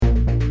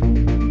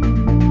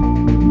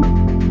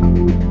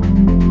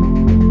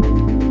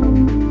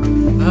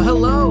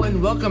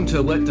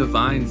to What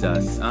Divines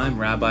Us. I'm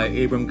Rabbi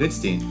Abram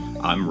Goodstein.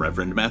 I'm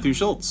Reverend Matthew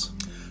Schultz.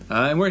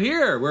 And we're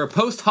here. We're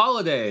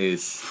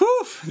post-holidays.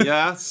 Whew.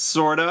 Yeah,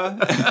 sorta.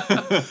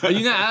 Are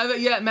you not out of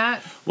it yet,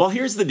 Matt? Well,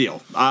 here's the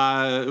deal.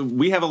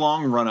 We have a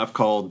long run-up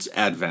called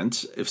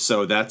Advent.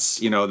 So that's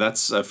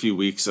a few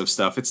weeks of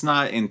stuff. It's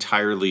not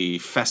entirely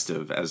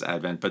festive as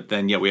Advent, but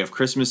then, we have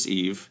Christmas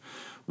Eve,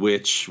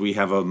 which we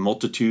have a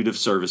multitude of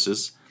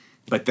services.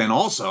 But then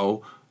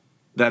also,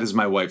 that is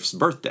my wife's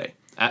birthday.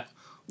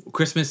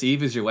 Christmas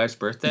Eve is your wife's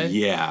birthday?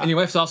 Yeah. And your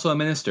wife's also a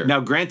minister. Now,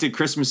 granted,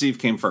 Christmas Eve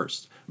came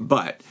first,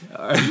 but...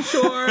 Are you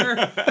sure?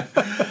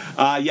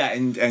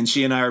 and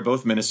she and I are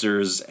both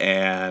ministers,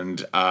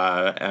 and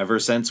ever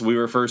since we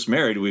were first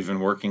married, we've been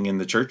working in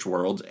the church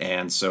world,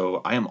 and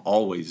so I am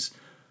always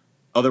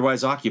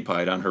otherwise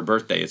occupied on her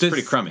birthday. It's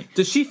pretty crummy.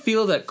 Does she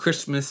feel that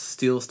Christmas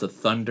steals the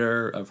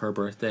thunder of her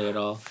birthday at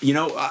all?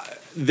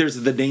 There's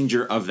the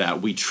danger of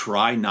that. We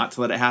try not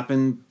to let it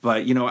happen,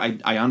 but,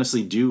 I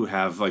honestly do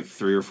have like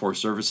 3 or 4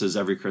 services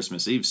every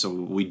Christmas Eve, so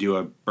we do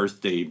a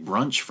birthday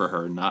brunch for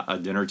her, not a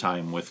dinner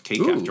time with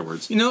cake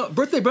afterwards.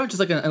 Birthday brunch is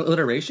like an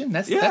alliteration.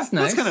 That's nice.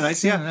 That's kind of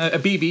nice, yeah. A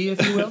BB,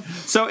 if you will.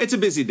 So it's a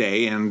busy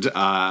day, and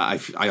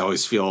I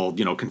always feel,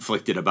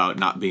 conflicted about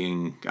not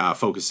being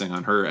focusing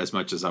on her as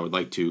much as I would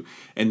like to.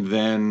 And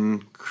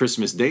then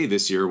Christmas Day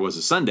this year was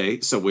a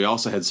Sunday, so we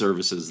also had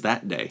services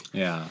that day.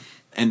 Yeah.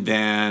 And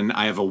then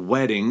I have a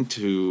wedding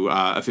to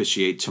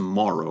officiate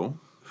tomorrow,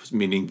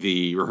 meaning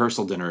the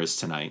rehearsal dinner is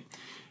tonight.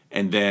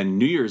 And then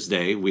New Year's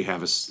Day, we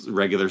have a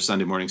regular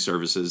Sunday morning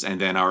services,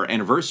 and then our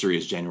anniversary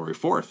is January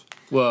 4th.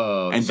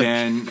 Whoa. And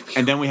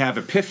then we have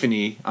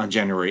Epiphany on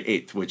January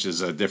 8th, which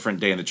is a different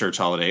day in the church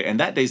holiday.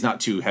 And that day's not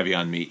too heavy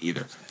on me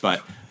either.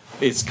 But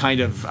it's kind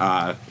of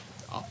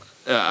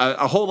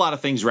a whole lot of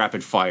things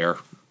rapid fire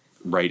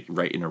right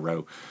in a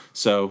row.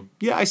 So,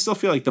 I still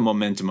feel like the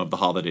momentum of the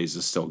holidays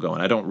is still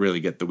going. I don't really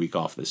get the week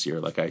off this year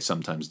like I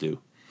sometimes do.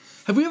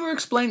 Have we ever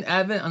explained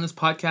Advent on this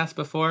podcast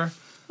before?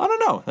 I don't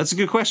know. That's a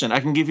good question. I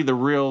can give you the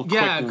real quick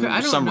summary version.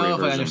 I don't know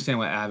if I understand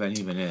what Advent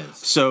even is.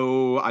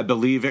 So I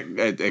believe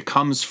it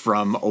comes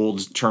from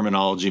old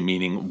terminology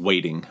meaning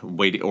waiting,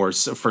 or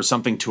for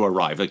something to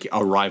arrive. Like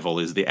arrival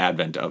is the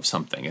advent of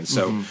something, and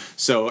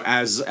so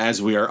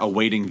as we are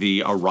awaiting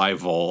the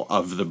arrival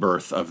of the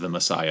birth of the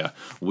Messiah,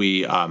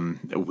 we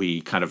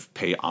kind of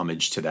pay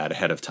homage to that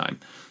ahead of time.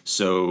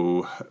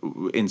 So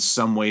in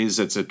some ways,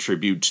 it's a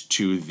tribute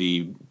to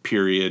the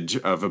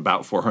period of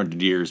about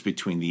 400 years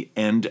between the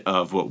end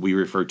of what we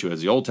refer to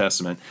as the Old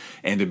Testament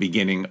and the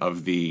beginning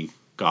of the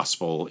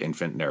gospel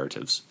infant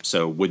narratives.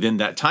 So within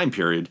that time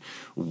period,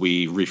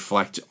 we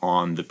reflect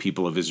on the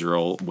people of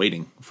Israel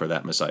waiting for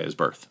that Messiah's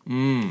birth.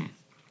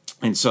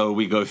 And so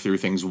we go through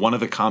things. One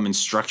of the common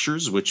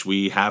structures, which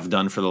we have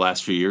done for the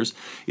last few years,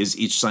 is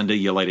each Sunday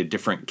you light a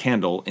different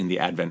candle in the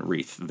Advent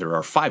wreath. There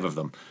are 5 of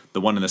them. The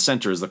one in the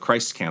center is the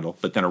Christ candle,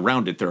 but then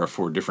around it there are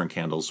 4 different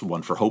candles,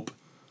 one for hope,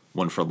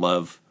 one for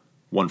love,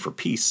 one for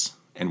peace,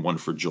 and one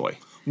for joy.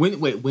 When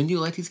do you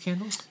light these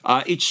candles?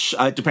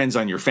 It depends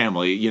on your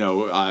family.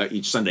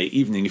 Each Sunday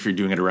evening, if you're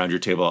doing it around your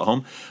table at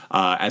home.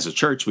 As a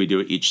church, we do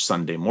it each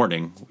Sunday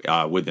morning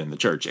within the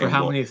church. For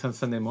how many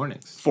Sunday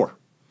mornings? 4.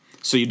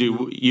 So you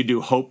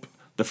do hope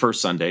the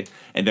first Sunday,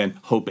 and then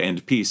hope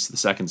and peace the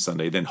second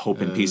Sunday, then hope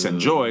and peace and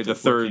joy the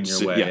third.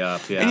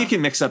 Up, And you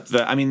can mix up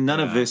none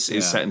of this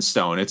is set in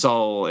stone.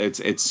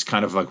 It's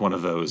kind of like one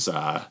of those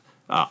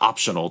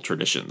optional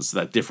traditions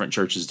that different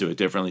churches do it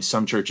differently.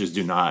 Some churches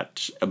do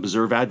not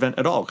observe Advent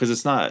at all because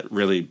it's not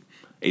really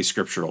a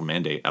scriptural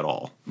mandate at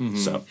all.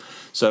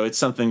 So it's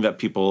something that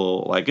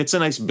people like. It's a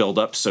nice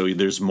build-up, so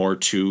there's more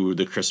to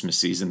the Christmas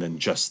season than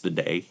just the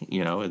day,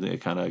 and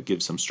it kind of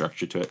gives some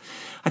structure to it.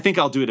 I think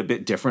I'll do it a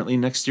bit differently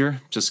next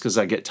year, just because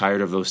I get tired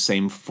of those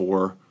same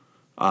 4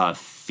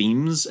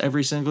 themes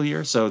every single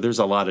year. So there's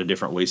a lot of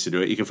different ways to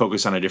do it. You can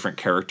focus on a different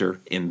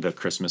character in the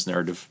Christmas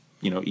narrative,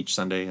 each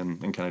Sunday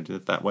and kind of do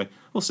it that way.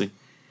 We'll see.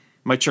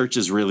 My church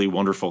is really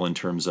wonderful in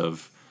terms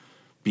of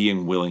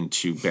being willing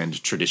to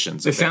bend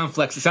traditions. It sounds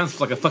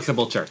like a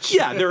flexible church.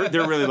 Yeah,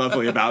 they're really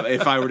lovely about it.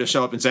 If I were to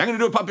show up and say, I'm going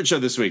to do a puppet show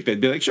this week, they'd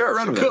be like, sure,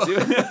 run with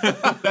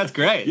it. That's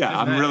great. Yeah,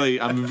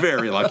 I'm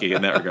very lucky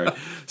in that regard.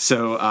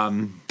 So,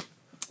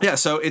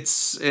 so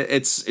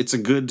it's a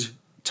good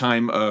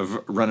time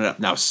of running up.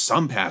 Now,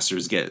 some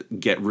pastors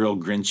get real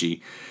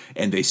grinchy,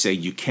 and they say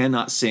you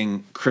cannot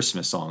sing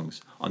Christmas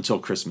songs until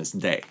Christmas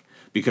Day,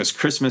 because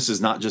Christmas is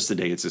not just a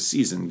day, it's a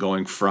season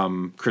going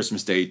from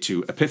Christmas Day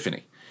to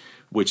Epiphany,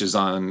 which is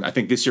on, I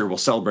think this year we'll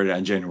celebrate it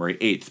on January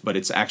 8th, but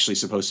it's actually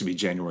supposed to be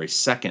January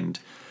 2nd,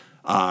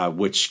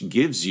 which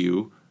gives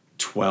you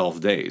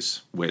 12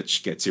 days,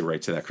 which gets you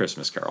right to that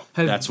Christmas carol.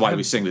 That's why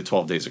we sing the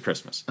 12 days of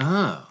Christmas.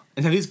 Oh.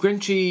 And have these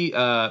grinchy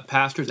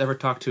pastors ever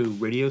talked to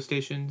radio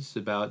stations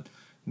about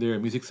their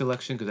music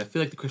selection? Because I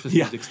feel like the Christmas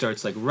Yeah. music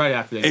starts like right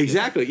after Thanksgiving.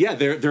 Exactly. Yeah,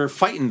 they're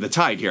fighting the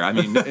tide here. I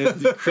mean,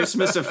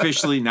 Christmas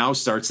officially now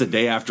starts the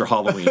day after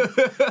Halloween.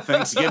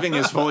 Thanksgiving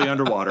is fully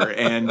underwater,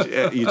 and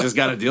you just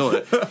got to deal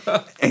with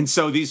it. And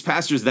so these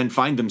pastors then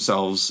find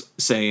themselves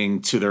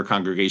saying to their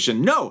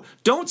congregation, "No,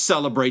 don't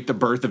celebrate the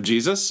birth of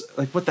Jesus."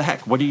 Like, what the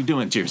heck? What are you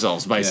doing to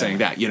yourselves by saying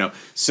that?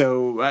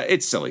 So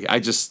it's silly. I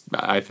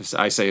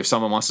say if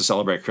someone wants to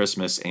celebrate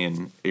Christmas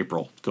in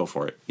April, go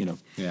for it.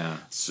 Yeah.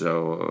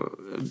 So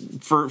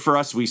for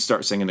us, we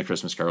start singing the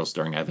Christmas carols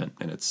during Advent,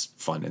 and it's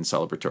fun and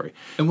celebratory.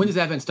 And when does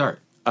Advent start?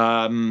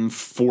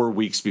 4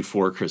 weeks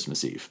before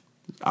Christmas Eve.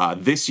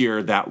 This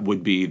year, that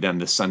would be then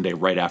the Sunday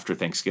right after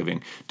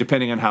Thanksgiving.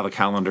 Depending on how the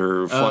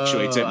calendar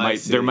fluctuates,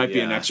 there might be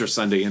an extra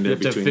Sunday in there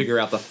You have to figure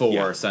out the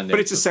 4 Sundays. But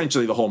it's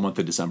essentially the whole month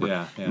of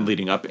December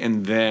leading up.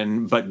 And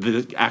then, but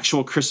the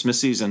actual Christmas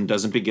season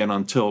doesn't begin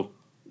until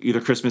either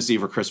Christmas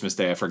Eve or Christmas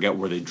Day. I forget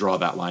where they draw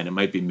that line. It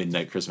might be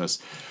midnight Christmas.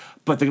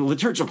 But the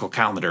liturgical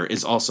calendar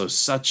is also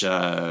such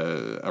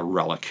a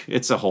relic.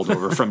 It's a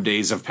holdover from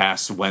days of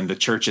past when the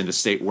church and the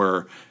state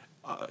were,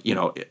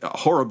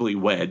 horribly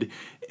wed,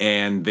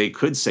 and they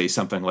could say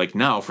something like,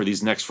 "Now, for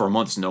these next 4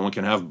 months, no one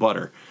can have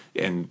butter."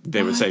 And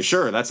they would say,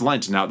 "Sure, that's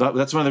Lent." Now,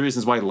 that's one of the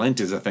reasons why Lent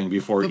is a thing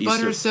before Easter.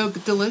 Butter is so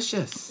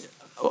delicious.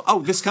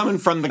 Oh, this coming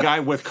from the guy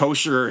with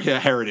kosher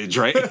heritage,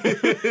 right?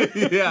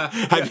 Yeah.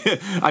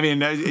 I mean,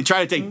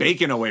 try to take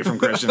bacon away from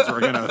Christians, we're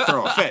going to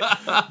throw a fit.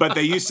 But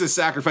they used to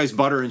sacrifice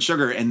butter and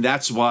sugar, and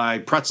that's why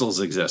pretzels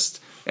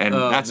exist. And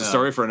that's a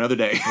story for another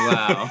day.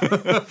 Wow.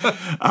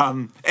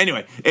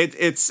 Anyway,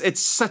 it's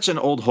such an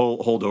old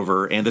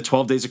holdover, and the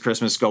 12 days of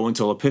Christmas go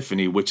until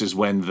Epiphany, which is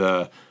when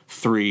the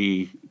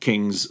Three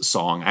Kings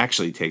song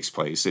actually takes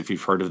place. If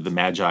you've heard of the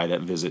Magi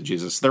that visit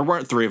Jesus, there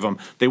weren't 3 of them.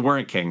 They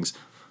weren't kings.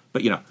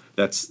 But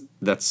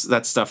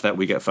that's stuff that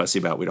we get fussy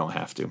about. We don't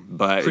have to.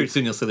 But Pretty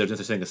soon you'll see there's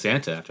just a thing of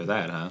Santa after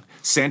that, huh?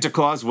 Santa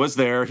Claus was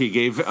there. He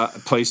gave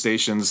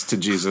PlayStations to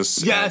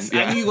Jesus. Yes,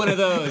 I need one of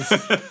those.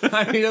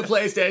 I need a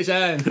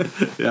PlayStation.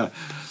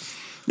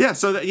 Yeah.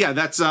 So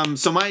that's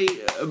so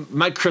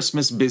my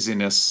Christmas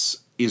busyness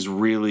is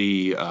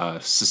really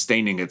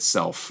sustaining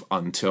itself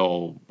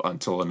until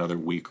another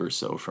week or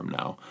so from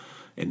now,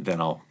 and then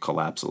I'll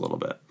collapse a little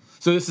bit.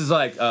 So this is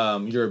like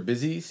your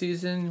busy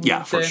season?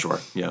 Yeah, for sure.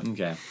 Yeah.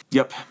 Okay.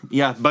 Yep.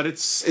 Yeah, but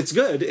it's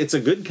good. It's a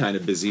good kind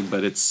of busy,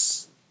 but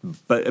it's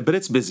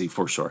busy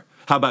for sure.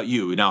 How about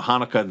you? Now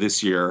Hanukkah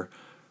this year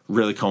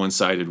really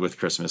coincided with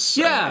Christmas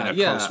in a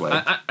close way.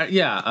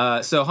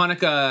 So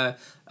Hanukkah,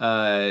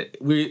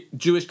 we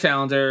Jewish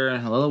calendar,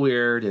 a little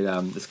weird.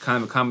 It's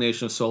kind of a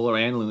combination of solar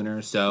and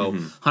lunar. So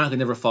Hanukkah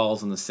never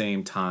falls on the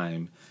same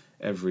time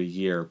every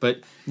year, but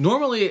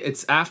normally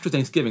it's after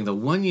Thanksgiving. The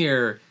one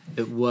year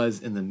it was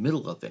in the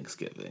middle of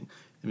Thanksgiving,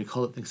 and we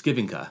call it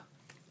Thanksgivingka.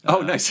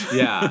 Oh, nice.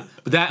 Yeah,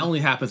 but that only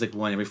happens like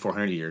one every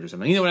 400 years or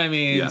something. You know what I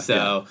mean? Yeah,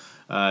 so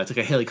it's like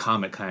a Halley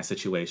Comet kind of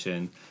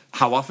situation.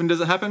 How often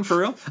does it happen for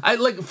real? I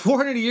like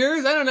 400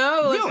 years. I don't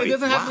know. Like, Really? it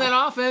doesn't happen that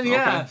often.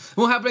 Yeah, Okay. it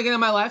won't happen again in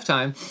my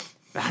lifetime.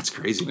 That's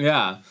crazy.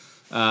 Yeah,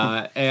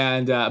 but.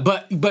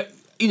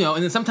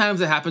 And then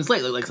sometimes it happens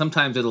late. Like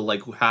sometimes it'll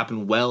like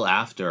happen well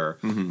after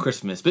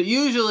Christmas, but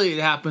usually it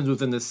happens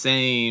within the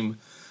same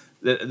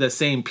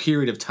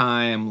period of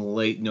time.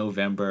 Late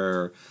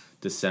November,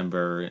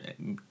 December,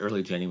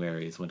 early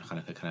January is when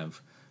Hanukkah kind of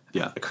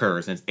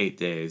occurs, and it's 8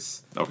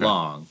 days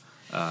long.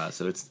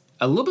 So it's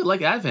a little bit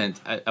like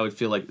Advent. I would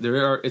feel like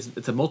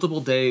it's a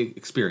multiple day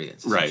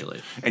experience essentially.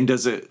 Right. And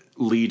does it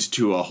lead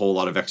to a whole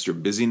lot of extra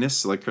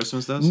busyness like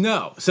Christmas does?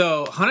 No.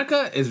 So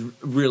Hanukkah is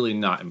really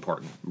not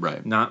important.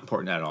 Right. Not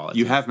important at all.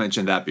 You have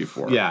mentioned that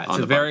before. Yeah, it's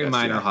a very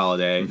minor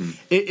holiday.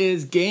 It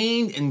is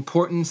gained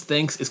importance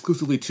thanks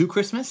exclusively to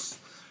Christmas.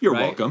 You're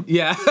welcome.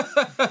 Yeah.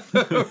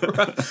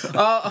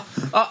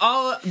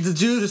 All the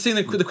Jews are seeing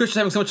the Christians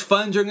having so much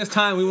fun during this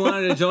time. We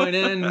wanted to join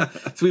in,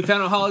 so we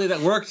found a holiday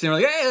that worked. And we're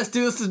like, hey, let's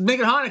make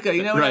it Hanukkah.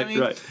 You know what I mean?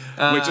 Right.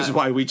 Which is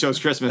why we chose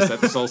Christmas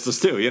at the solstice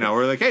too.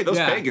 We're like, hey, those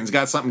pagans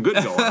got something good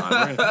going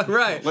on.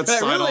 Right. Let's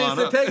sign really, on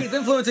it's up. the pagans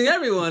influencing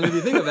everyone if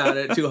you think about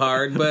it too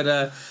hard.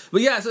 But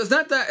yeah, so it's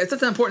not that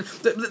important.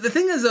 The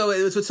thing is though,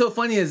 what's so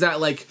funny is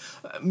that like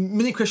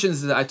many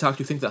Christians that I talk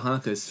to think that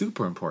Hanukkah is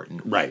super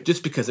important, right?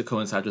 Just because it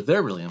coincides with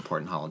their really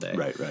important holiday,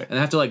 right. And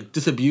I have to like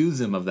disabuse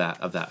them of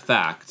that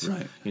fact,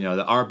 right?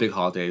 That our big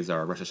holidays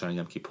are Rosh Hashanah,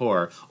 Yom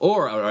Kippur,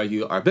 or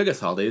our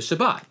biggest holiday is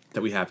Shabbat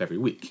that we have every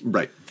week,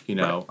 right?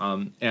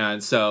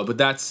 And so, but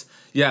that's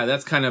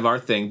kind of our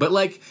thing. But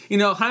like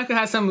Hanukkah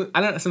has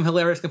some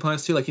hilarious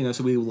components too. Like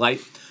so we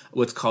light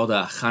what's called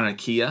a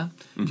Chanukiah.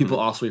 People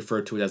also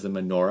refer to it as a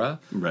menorah.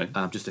 Right.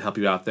 Just to help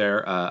you out there,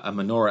 a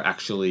menorah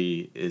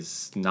actually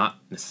is not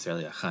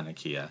necessarily a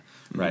Chanukiah,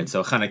 right?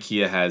 So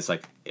Chanukiah has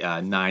like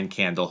 9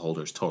 candle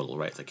holders total,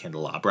 right? It's a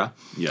candelabra.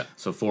 Yeah.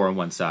 So 4 on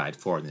one side,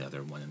 4 on the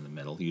other, 1 in the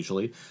middle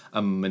usually.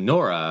 A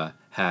menorah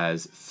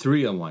has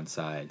 3 on one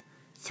side,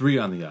 3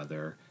 on the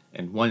other,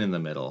 and 1 in the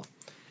middle.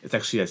 It's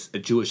actually a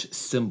Jewish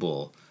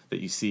symbol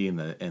that you see in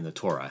the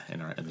Torah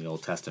in the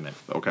Old Testament.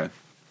 Okay.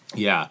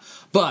 Yeah,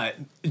 but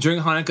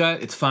during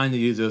Hanukkah, it's fine to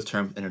use those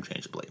terms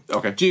interchangeably.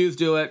 Okay. Jews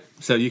do it,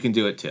 so you can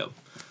do it too.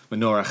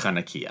 Menorah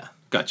Chanukiah.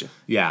 Gotcha.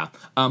 Yeah,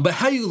 but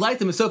how you light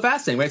them is so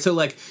fascinating, right? So,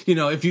 like,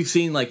 if you've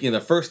seen, like,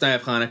 the first night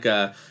of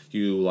Hanukkah,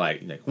 you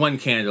light like one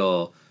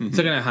candle.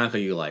 Second night of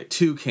Hanukkah, you light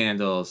 2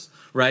 candles,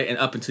 right? And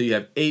up until you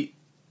have 8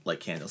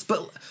 like candles.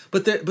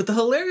 But the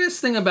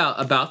hilarious thing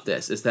about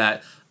this is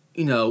that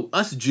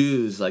us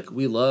Jews, like,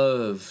 we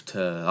love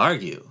to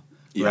argue.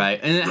 Yeah. Right,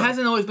 and it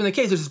hasn't always been the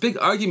case. There's this big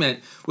argument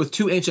with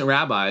 2 ancient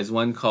rabbis,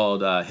 one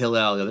called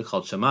Hillel, the other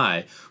called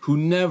Shammai, who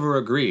never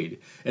agreed.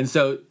 And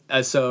so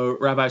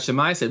Rabbi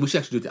Shammai said we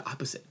should actually do the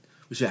opposite.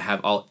 We should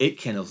have all 8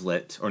 candles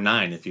lit, or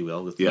 9, if you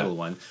will, with the little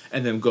one,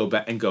 and then go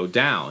back and go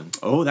down.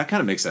 Oh, that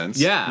kind of makes sense.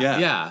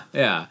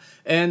 Yeah.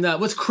 And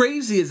what's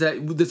crazy is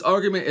that this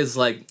argument is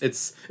like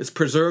it's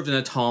preserved in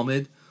a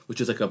Talmud, which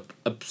is like a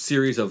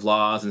series of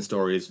laws and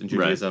stories in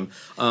Judaism,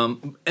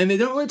 and they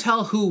don't really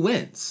tell who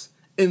wins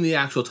in the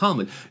actual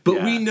Talmud,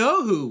 but we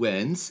know who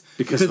wins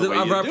because of the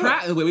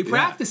way we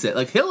practice it.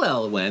 Like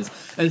Hillel wins,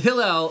 and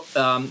Hillel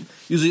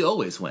usually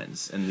always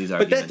wins in these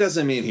arguments. But that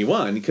doesn't mean he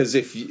won, because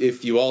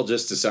if you all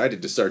just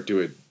decided to start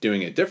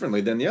doing it differently,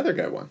 then the other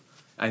guy won.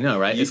 I know,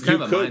 right? It's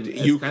kind of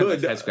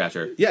a head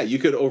scratcher. Yeah, you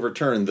could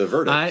overturn the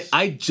verdict.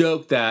 I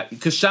joke that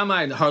because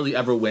Shammai hardly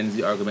ever wins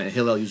the argument, and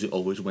Hillel usually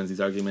always wins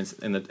these arguments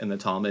in the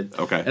Talmud.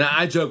 Okay. And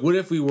I joke, what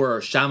if we were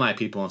Shammai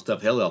people instead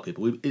of Hillel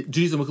people?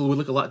 Judaism would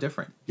look a lot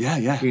different.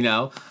 Yeah.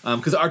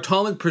 Because our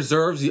Talmud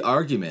preserves the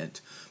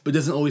argument, but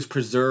doesn't always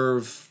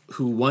preserve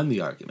who won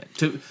the argument.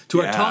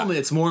 To our Talmud,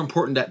 it's more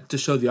important to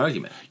show the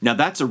argument. Now,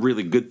 that's a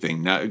really good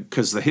thing,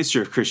 because the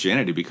history of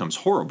Christianity becomes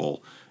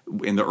horrible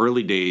in the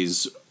early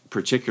days,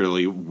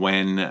 particularly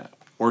when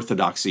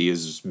orthodoxy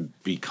is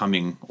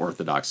becoming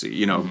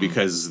orthodoxy,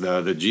 because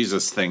the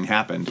Jesus thing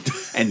happened,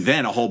 and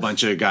then a whole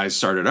bunch of guys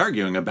started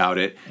arguing about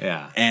it.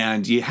 Yeah.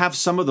 And you have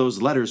some of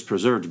those letters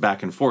preserved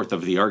back and forth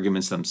of the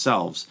arguments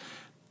themselves.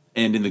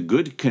 And in the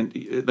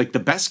the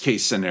best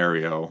case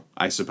scenario,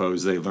 I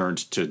suppose they learned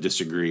to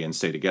disagree and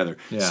stay together.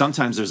 Yeah.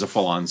 Sometimes there's a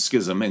full-on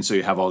schism, and so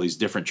you have all these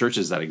different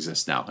churches that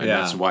exist now. And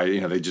that's why,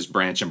 they just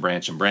branch and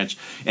branch and branch.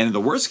 And in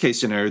the worst case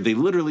scenario, they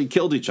literally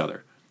killed each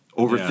other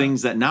over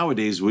things that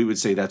nowadays we would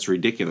say that's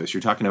ridiculous.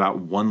 You're talking about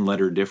 1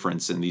 letter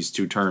difference in these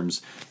 2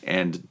 terms,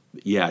 and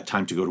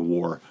time to go to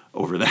war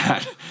over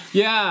that.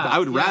 Yeah. I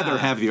would rather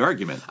have the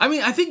argument. I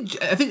mean, I think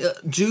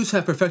Jews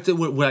have perfected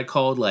what I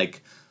called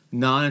like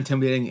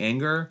non-intimidating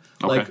anger.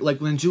 Okay. Like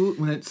when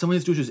someone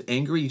who's Jewish is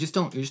angry, you're just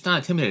not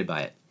intimidated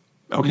by it.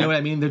 Okay. You know what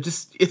I mean? They're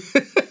just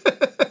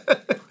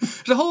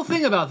there's a whole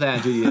thing about that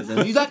in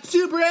Judaism. You got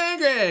super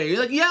angry.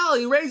 You yell.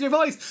 You raise your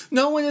voice.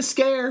 No one is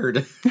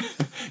scared.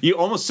 You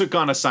almost took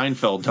on a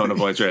Seinfeld tone of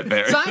voice right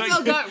there.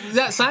 Seinfeld got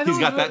that. He's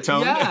got that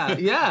tone.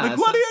 Yeah.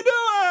 What are you doing?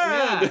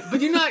 Yeah,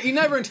 but you're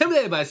never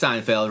intimidated by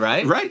Seinfeld,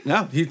 right? Right.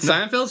 No.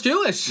 Seinfeld's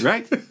Jewish.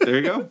 Right. There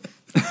you go.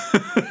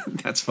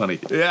 That's funny.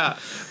 Yeah.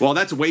 Well,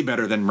 that's way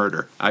better than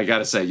murder. I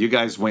gotta say, you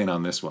guys win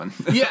on this one.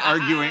 Yeah.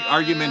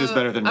 Argument is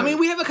better than murder. I mean,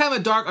 we have a kind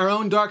of our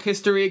own dark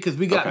history because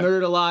we got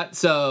murdered a lot.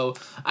 So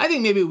I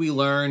think maybe we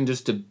learn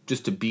just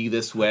to be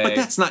this way. But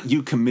that's not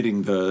you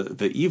committing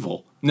the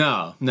evil.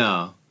 No.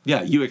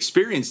 Yeah, you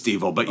experienced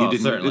evil, but you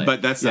didn't. Certainly.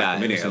 But that's not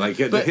committing it. Like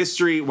the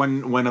history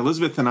when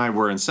Elizabeth and I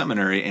were in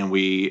seminary and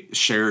we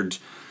shared.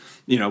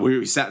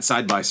 We sat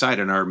side by side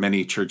in our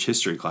many church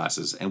history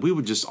classes, and we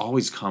would just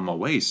always come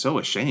away so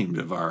ashamed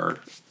of our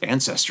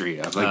ancestry.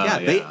 Of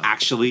they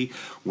actually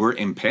were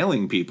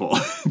impaling people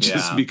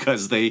just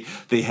because they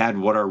had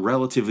what are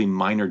relatively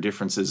minor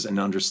differences in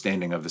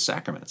understanding of the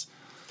sacraments.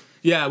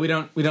 Yeah, we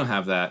don't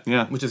have that.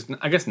 Yeah, which is,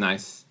 I guess,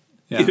 nice.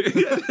 Yeah.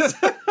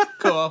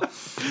 Cool.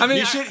 I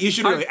mean, you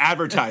should really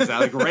advertise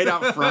that, right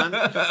out front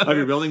of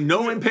your building.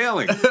 No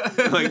impaling,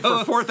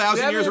 for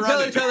 4,000 years around. We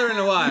haven't impaled each other in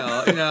a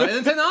while, In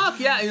the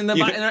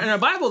Tanakh, in our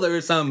Bible, there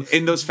is some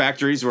in those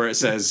factories where it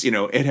says,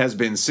 it has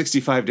been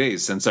 65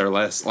 days since our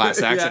last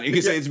accident. You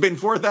can say it's been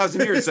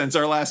 4,000 years since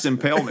our last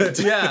impalement.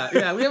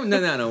 Yeah, we haven't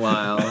done that in a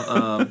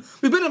while.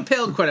 We've been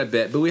impaled quite a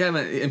bit, but we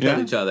haven't impaled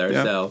each other.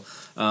 Yeah. So.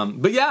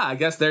 But I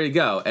guess there you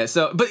go.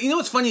 But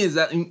what's funny is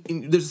that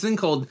there's this thing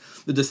called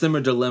the December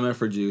dilemma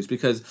for Jews,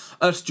 because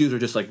us Jews are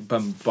just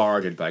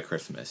bombarded by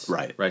Christmas,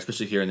 right?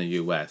 Especially here in the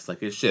U.S.,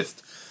 it's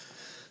just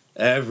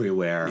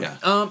everywhere.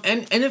 Yeah.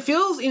 And it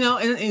feels,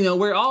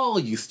 we're all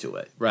used to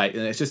it, right?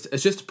 And it's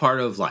just part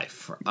of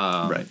life,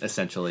 right?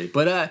 Essentially.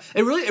 But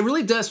it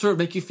really does sort of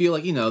make you feel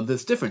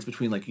this difference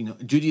between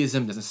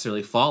Judaism doesn't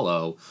necessarily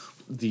follow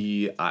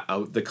the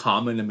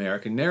common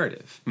American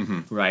narrative,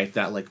 right?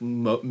 That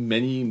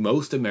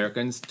most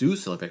Americans do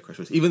celebrate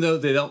Christmas, even though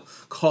they don't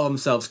call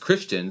themselves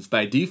Christians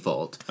by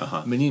default.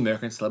 Many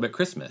Americans celebrate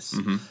Christmas,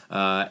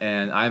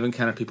 and I've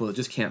encountered people that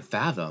just can't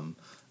fathom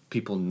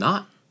people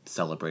not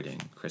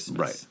celebrating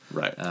Christmas,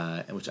 right,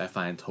 which I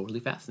find totally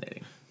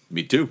fascinating.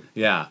 Me too.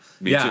 Yeah,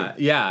 Me too.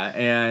 Yeah,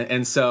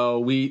 and so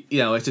we,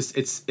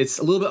 it's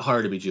a little bit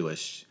harder to be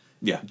Jewish.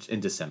 Yeah. In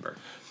December.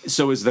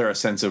 So is there a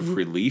sense of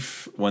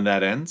relief when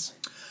that ends?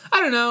 I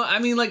don't know. I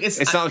mean, like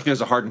It's not like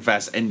there's a hard and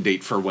fast end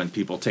date for when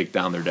people take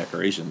down their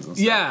decorations and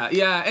stuff.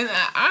 Yeah, and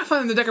I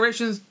find the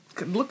decorations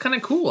look kind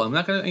of cool. I'm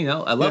not gonna,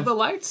 I love the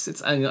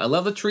lights. I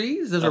love the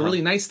trees. Those are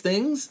really nice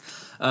things.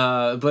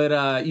 But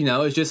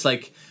it's just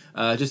like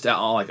just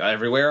all like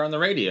everywhere on the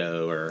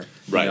radio, or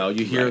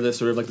you hear this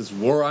sort of like this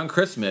war on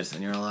Christmas,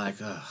 and you're like,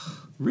 ugh.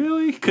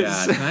 Really?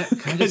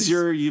 Because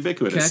you're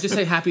ubiquitous. Can I just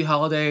say happy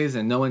holidays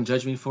and no one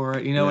judge me for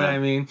it? You know what I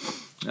mean?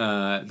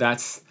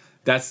 That's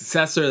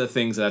sort of the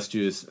things that us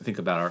Jews think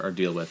about or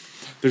deal with.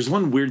 There's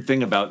one weird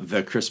thing about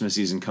the Christmas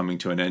season coming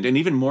to an end, and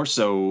even more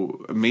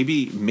so,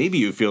 maybe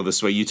you feel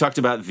this way. You talked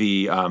about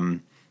the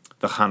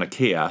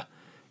Hanukkah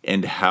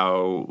and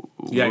how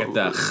I got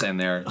the in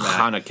there.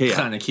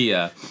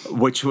 Hanukkah.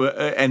 Which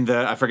and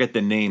I forget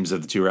the names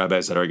of the two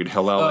rabbis that argued,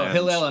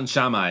 Hillel and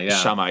Shammai. Yeah,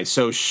 Shammai.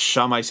 So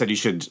Shammai said you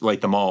should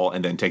light them all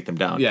and then take them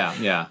down.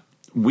 Yeah.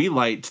 We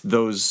light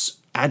those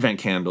Advent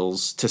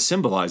candles to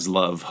symbolize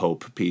love,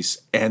 hope, peace,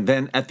 and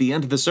then at the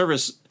end of the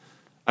service,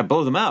 I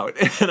blow them out,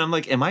 and I'm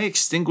like, am I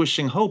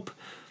extinguishing hope?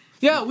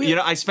 Yeah,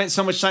 I spent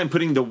so much time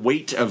putting the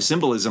weight of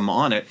symbolism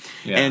on it,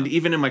 and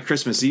even in my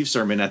Christmas Eve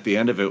sermon, at the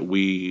end of it,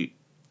 we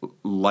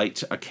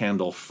light a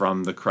candle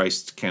from the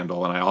Christ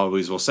candle, and I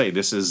always will say,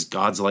 this is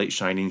God's light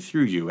shining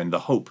through you, and the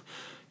hope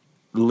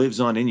lives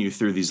on in you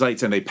through these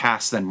lights, and they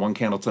pass then one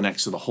candle to the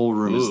next, so the whole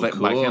room is lit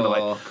by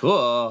candlelight.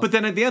 Cool. But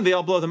then at the end, they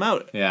all blow them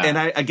out. Yeah. And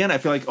I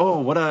feel like,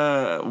 oh, what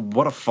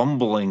a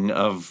fumbling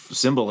of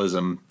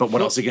symbolism. But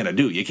what else are you gonna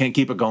do? You can't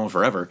keep it going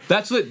forever.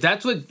 That's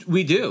what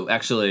we do.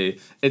 Actually,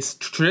 it's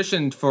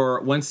tradition for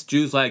once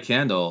Jews light a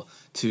candle,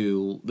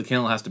 the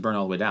candle has to burn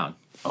all the way down.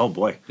 Oh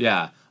boy.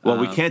 Yeah. Well,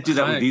 we can't do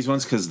that with these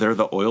ones because they're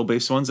the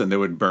oil-based ones, and they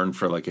would burn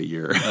for like a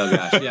year. Oh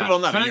gosh, yeah. Well,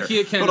 not a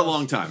year, but a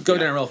long time. Go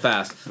down real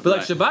fast. But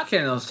like Shabbat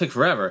candles take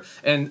forever.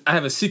 And I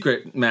have a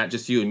secret, Matt.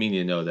 Just you and me need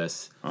to know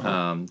this.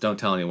 Don't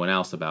tell anyone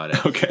else about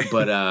it. Okay.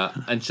 But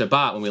on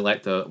Shabbat, when we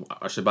light our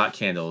Shabbat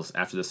candles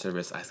after the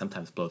service, I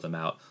sometimes blow them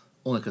out.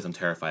 Only because I'm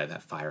terrified of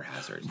that fire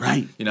hazard.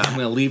 Right. I'm going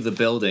to leave the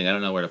building. I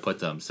don't know where to put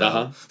them.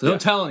 So don't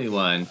tell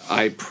anyone.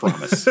 I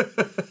promise.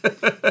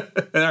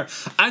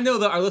 I know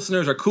that our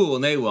listeners are cool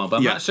and they won't, but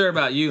I'm not sure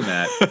about you,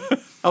 Matt.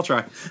 I'll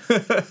try.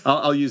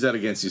 I'll use that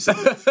against you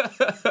someday.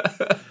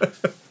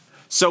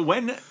 So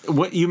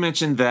what you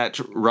mentioned that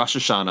Rosh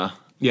Hashanah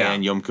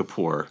and Yom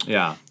Kippur.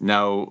 Yeah.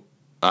 Now,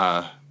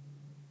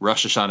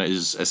 Rosh Hashanah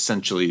is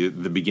essentially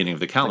the beginning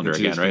of the calendar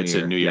again, right? It's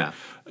a new year.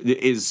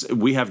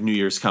 We have New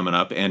Year's coming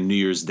up, and New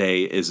Year's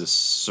Day is a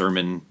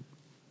sermon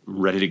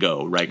ready to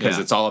go, right? Because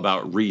it's all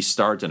about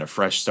restart and a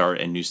fresh start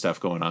and new stuff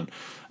going on.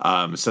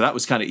 So that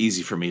was kind of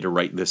easy for me to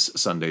write this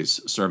Sunday's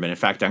sermon. In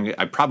fact,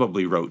 I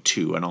probably wrote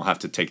two, and I'll have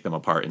to take them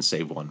apart and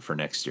save one for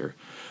next year.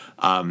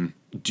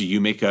 Do you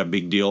make a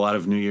big deal out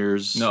of New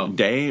Year's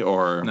Day,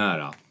 or not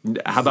at all?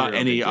 How about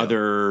any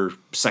other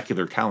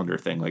secular calendar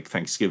thing like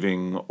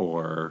Thanksgiving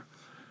or?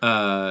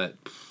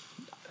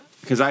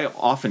 Because I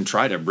often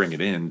try to bring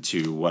it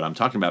into what I'm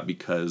talking about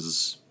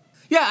because.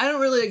 Yeah, I don't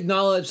really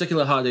acknowledge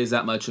secular holidays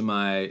that much in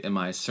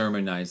my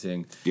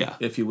sermonizing,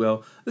 if you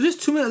will. There's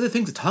just too many other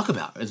things to talk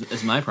about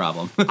is my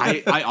problem.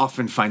 I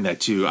often find that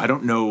too. I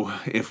don't know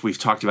if we've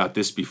talked about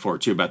this before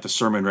too, about the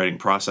sermon writing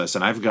process.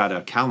 And I've got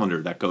a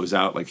calendar that goes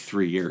out like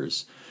 3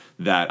 years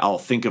that I'll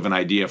think of an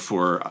idea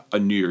for a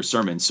New Year's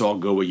sermon. So I'll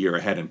go a year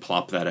ahead and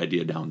plop that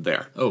idea down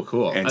there. Oh,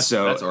 cool. And that's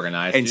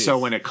organized. And so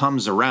when it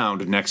comes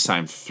around next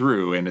time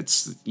through and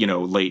it's,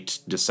 late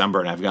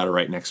December and I've got to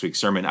write next week's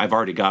sermon, I've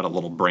already got a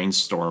little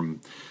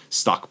brainstorm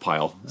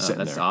stockpile sitting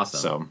there. That's awesome.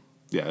 So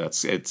yeah,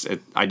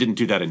 I didn't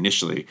do that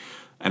initially.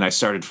 And I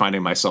started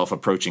finding myself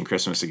approaching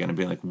Christmas again and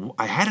being like,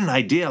 I had an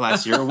idea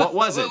last year. What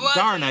was it?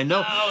 Darn, I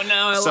know. Oh, no,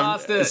 I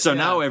lost it. So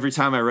now every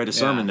time I write a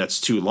sermon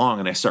that's too long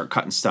and I start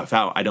cutting stuff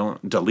out, I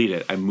don't delete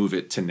it. I move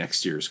it to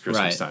next year's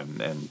Christmas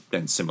time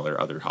and similar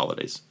other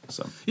holidays.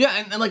 So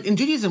yeah, and like in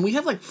Judaism, we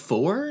have like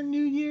 4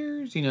 New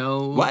Years,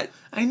 What?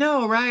 I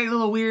know, right? A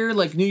little weird,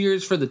 like New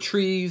Year's for the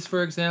trees,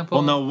 for example.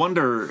 Well, no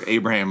wonder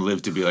Abraham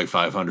lived to be like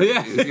 500.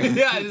 Yeah,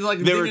 it's like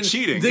they were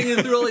cheating.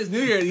 Digging through all these New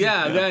Years.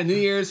 Yeah, New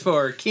Year's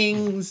for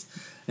kings.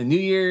 And New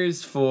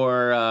Year's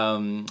for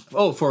animals,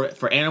 for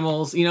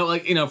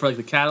like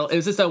the cattle.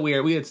 It's just so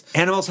weird.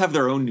 Animals have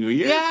their own New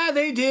Year. Yeah,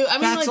 they do. I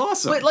mean, that's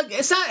awesome. But like,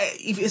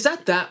 it's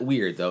not that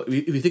weird though.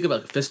 If you think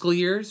about fiscal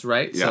years,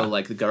 right? Yeah. So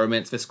like the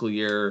government's fiscal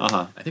year,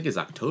 I think is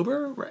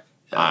October, right?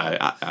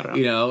 I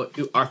don't know.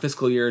 Our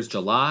fiscal year is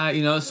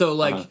July. So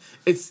like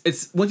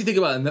it's once you think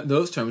about it in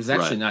those terms, it's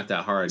actually not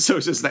that hard. So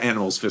it's just the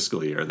animals'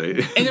 fiscal year. and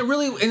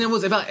it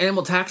was about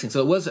animal taxing,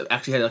 so it was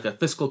actually had like a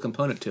fiscal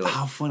component to it.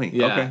 How funny.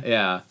 Yeah, okay.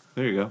 Yeah.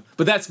 There you go.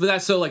 But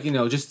that's so like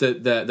just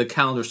the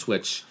calendar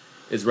switch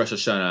is Rosh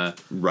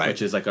Hashanah,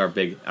 which is like our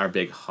big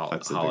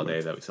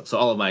holiday that we celebrate. So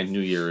all of my New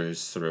Year's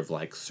sort of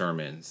like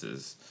sermons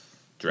is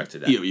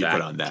directed at you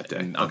put on that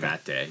day. On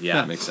that day, yeah,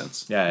 that makes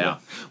sense. Yeah.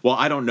 Well,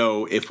 I don't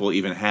know if we'll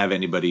even have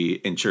anybody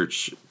in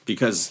church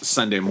because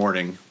Sunday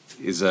morning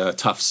is a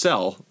tough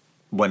sell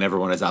when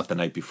everyone is out the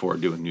night before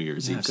doing New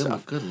Year's Eve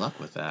stuff. Good luck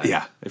with that.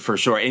 Yeah, for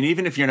sure. And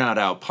even if you're not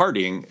out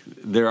partying,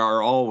 there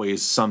are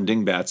always some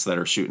dingbats that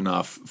are shooting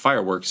off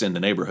fireworks in the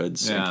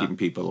neighborhoods and keeping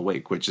people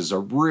awake, which is a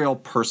real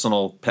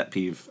personal pet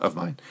peeve of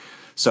mine.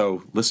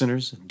 So,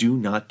 listeners, do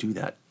not do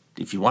that.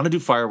 If you want to do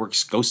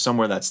fireworks, go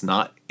somewhere that's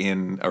not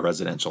in a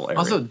residential area.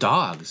 Also,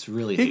 dogs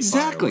really hate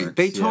fireworks.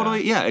 They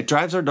totally, it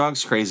drives our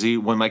dogs crazy.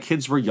 When my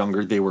kids were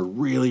younger, they were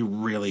really,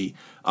 really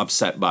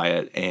upset by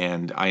it.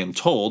 And I am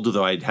told,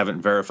 though I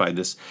haven't verified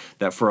this,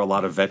 that for a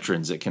lot of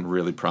veterans, it can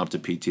really prompt a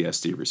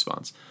PTSD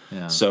response.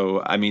 Yeah.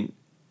 So, I mean,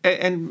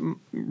 and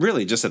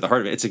really just at the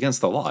heart of it, it's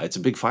against the law. It's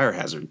a big fire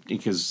hazard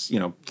because,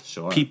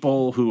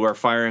 people who are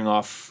firing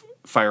off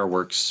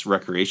fireworks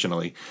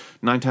recreationally,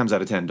 9 times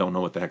out of 10 don't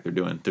know what the heck they're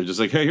doing. They're just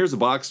like, hey, here's a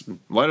box,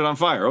 light it on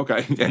fire,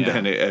 okay, and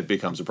then it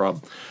becomes a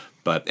problem.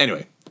 But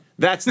anyway,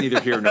 that's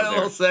neither here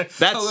nor there.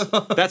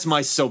 That's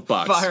my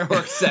soapbox.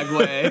 Fireworks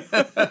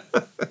segue.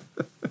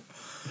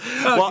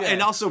 Well,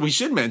 and also we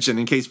should mention,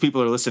 in case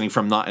people are listening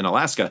from not in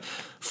Alaska,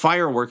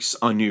 fireworks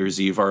on New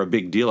Year's Eve are a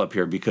big deal up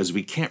here because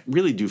we can't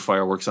really do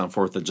fireworks on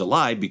 4th of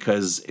July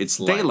because it's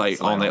daylight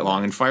all night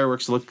long, and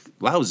fireworks look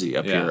lousy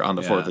up here on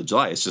the 4th of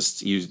July. It's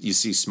just, you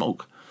see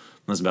smoke.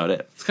 That's about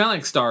it. It's kind of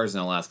like stars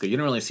in Alaska. You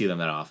don't really see them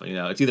that often.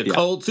 It's either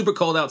cold, super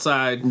cold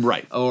outside,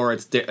 right, or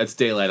it's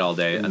daylight all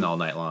day and all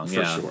night long.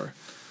 For sure.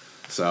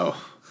 So,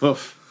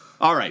 oof.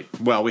 All right.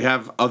 Well, we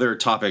have other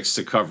topics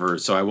to cover,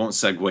 so I won't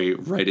segue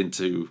right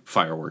into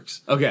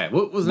fireworks. Okay.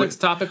 What was the next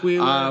topic we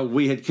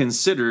had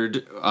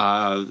considered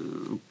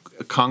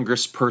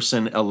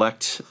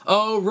Congressperson-elect.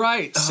 Oh,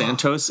 right.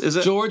 Santos, is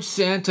it? George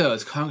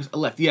Santos,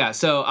 Congress-elect. Yeah,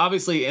 so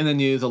obviously in the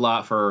news a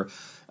lot for,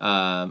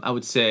 I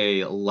would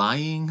say,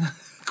 lying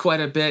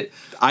quite a bit.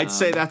 I'd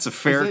say that's a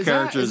fair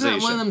characterization. Isn't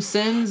that one of them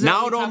sins?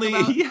 Not only...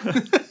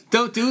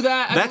 Don't do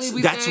that.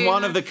 That's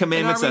one of the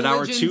commandments that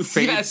our two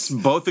faiths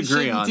both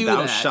agree on.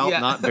 Thou shalt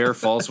not bear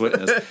false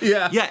witness.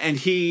 Yeah, and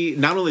he,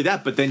 not only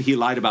that, but then he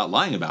lied about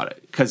lying about it.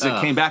 Because it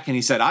came back and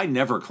he said, I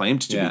never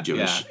claimed to be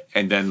Jewish.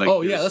 And then,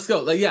 let's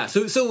go.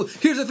 So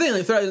here's the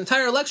thing. Throughout the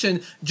entire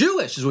election,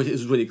 Jewish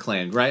is what he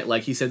claimed, right?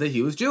 Like, he said that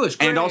he was Jewish.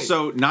 Great. And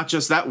also, not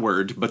just that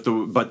word, but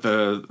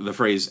the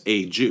phrase,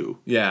 a Jew.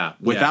 Yeah.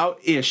 Without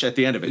ish at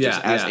the end of it,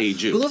 just as a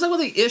Jew. But let's talk about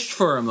the ish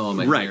for a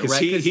moment. Right, because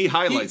he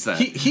highlights that.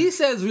 He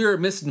says we were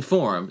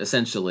misinformed,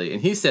 essentially.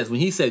 And he says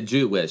when he said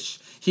Jewish,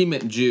 he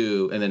meant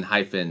Jew and then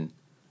hyphen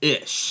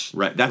ish.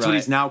 Right. That's what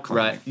he's now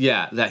claiming. Right.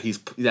 Yeah.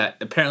 That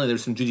apparently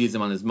there's some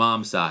Judaism on his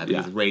mom's side. He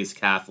was raised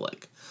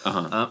Catholic.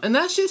 And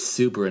that's just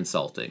super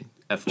insulting.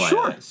 FYI.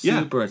 Sure.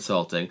 Super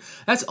insulting.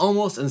 That's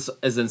almost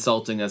as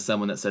insulting as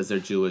someone that says they're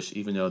Jewish,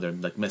 even though they're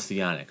like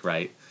messianic,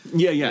 right?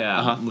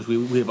 Yeah.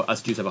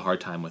 Us Jews have a hard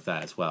time with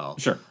that as well.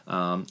 Sure.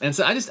 And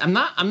so I'm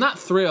not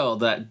thrilled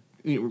that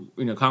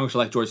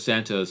Congress-elect George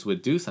Santos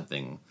would do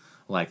something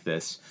like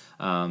this.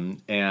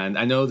 And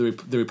I know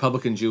the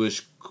Republican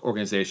Jewish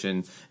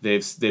organization,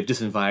 they've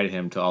disinvited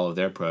him to all of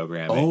their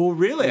programming. Oh,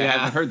 really? I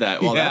haven't heard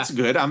that. Well, that's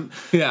good.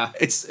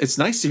 It's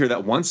nice to hear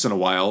that once in a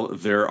while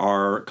there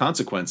are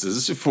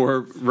consequences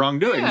for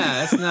wrongdoing.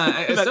 Yeah, it's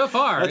not. So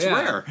far, that's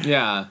rare.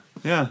 Yeah.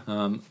 Yeah.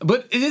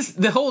 But it is,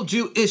 the whole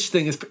Jewish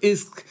thing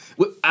is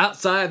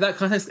outside of that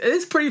context. It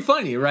is pretty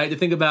funny, right? To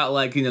think about,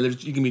 like, you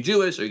can be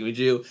Jewish or you can be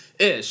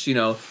Jew-ish,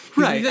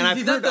 Right. And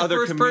I've heard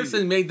other first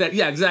person made that.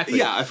 Yeah, exactly.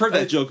 Yeah, I've heard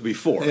that joke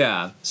before.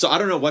 Yeah. So I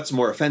don't know what's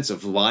more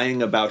offensive,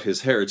 lying about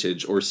his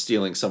heritage or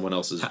stealing someone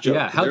else's joke.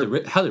 Yeah, how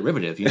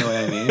derivative, you know what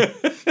I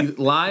mean?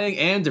 Lying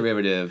and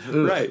derivative.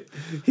 Oof. Right.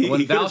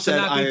 When thou shalt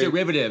not be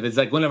derivative is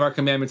like one of our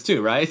commandments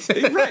too, right?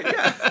 Right,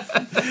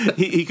 yeah.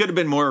 He could have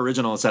been more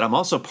original and said, I'm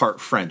also part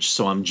French,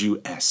 so I'm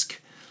Jew-esque.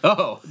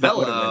 Oh, that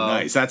would have been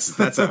nice.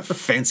 That's a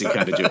fancy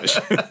kind of Jewish.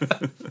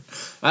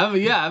 I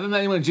haven't met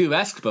anyone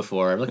Jew-esque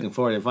before. I'm looking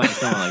forward to finding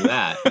someone like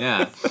that.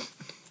 Yeah.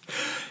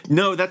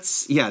 No,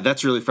 that's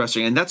really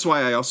frustrating. And that's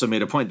why I also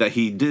made a point that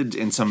he did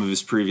in some of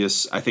his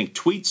previous, I think,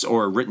 tweets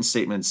or written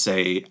statements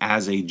say,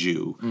 as a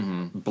Jew,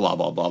 blah,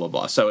 blah, blah, blah,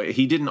 blah. So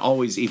he didn't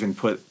always even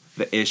put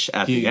the ish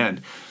at the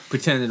end.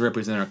 Pretended to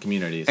represent our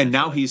community. And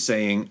now he's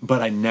saying,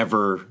 but I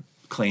never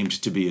claimed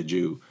to be a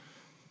Jew,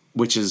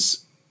 which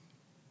is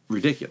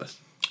ridiculous.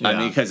 I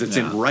mean, because it's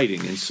in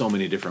writing in so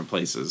many different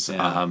places.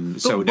 Yeah.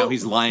 So now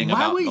he's lying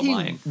about the lying.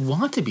 Why would he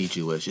want to be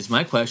Jewish is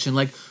my question.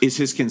 Like, is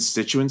his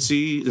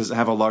constituency, does it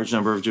have a large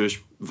number of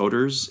Jewish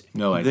voters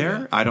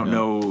there? I don't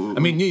know. I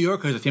mean, New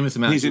York has a famous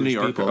amount of Jewish people. He's in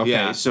New York. People. Okay,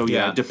 yeah. So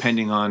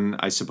depending on,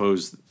 I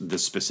suppose, the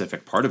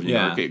specific part of New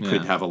York, it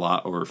could have a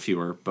lot or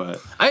fewer.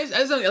 But I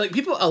don't, like,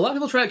 a lot of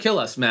people try to kill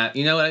us, Matt.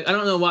 I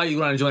don't know why you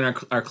want to join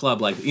our club.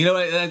 Like,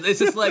 it's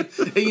just like,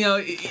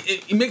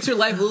 it makes your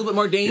life a little bit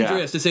more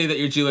dangerous to say that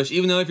you're Jewish,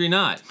 even though if you're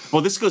not.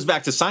 Well, this goes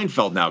back to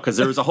Seinfeld now, because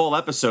there was a whole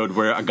episode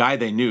where a guy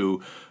they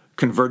knew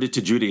converted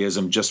to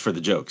Judaism just for the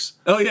jokes.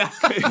 Oh, yeah.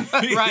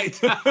 Right.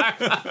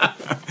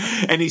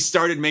 And he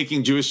started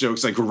making Jewish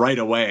jokes like right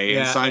away.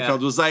 And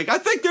Seinfeld was like, I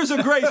think there's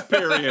a grace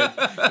period.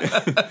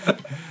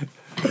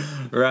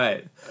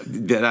 Right.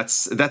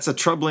 That's a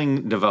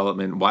troubling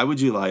development. Why would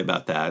you lie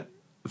about that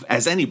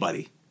as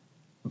anybody?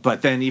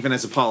 But then, even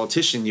as a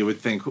politician, you would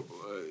think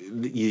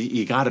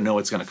you got to know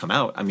what's going to come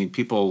out. I mean,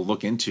 people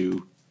look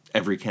into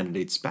every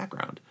candidate's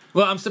background.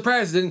 Well, I'm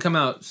surprised it didn't come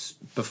out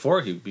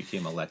before he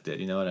became elected.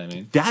 You know what I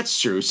mean? That's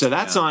true. So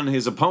that's on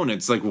his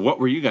opponents. Like, what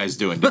were you guys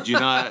doing? Did you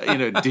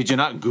not, did you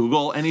not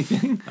Google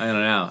anything? I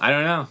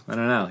don't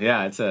know.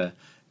 Yeah, it's a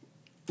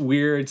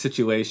weird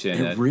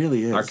situation. It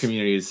really is. Our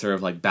community is sort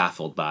of like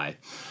baffled by.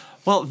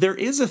 Well, there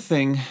is a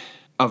thing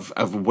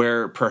of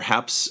where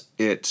perhaps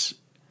it,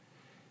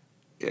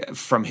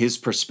 from his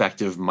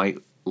perspective, might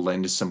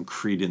lend some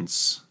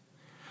credence.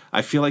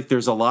 I feel like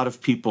there's a lot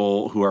of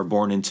people who are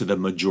born into the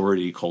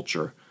majority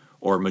culture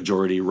or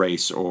majority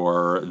race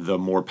or the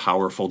more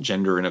powerful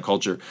gender in a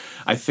culture.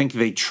 I think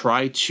they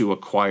try to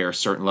acquire a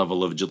certain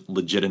level of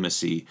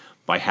legitimacy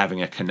by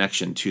having a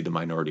connection to the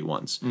minority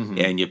ones. Mm-hmm.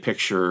 And you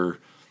picture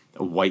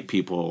white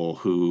people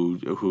who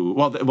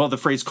the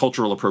phrase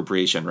cultural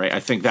appropriation, right? I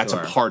think that's a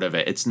part of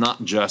it. It's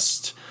not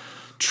just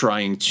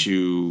trying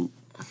to,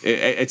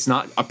 it's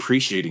not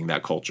appreciating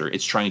that culture.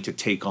 It's trying to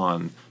take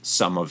on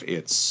some of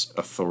its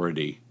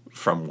authority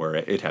from where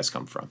it has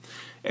come from.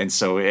 And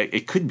so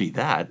it could be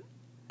that.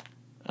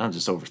 I'm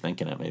just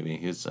overthinking it.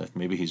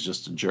 Maybe he's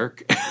just a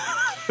jerk.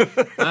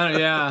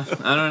 I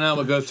don't know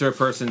what goes through a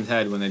person's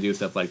head when they do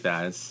stuff like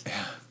that.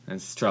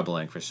 It's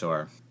troubling for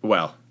sure.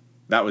 Well,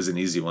 that was an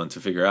easy one to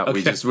figure out.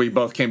 Okay. We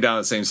both came down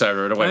the same side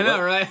right away. I know,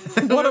 right?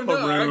 What a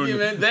maroon. No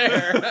argument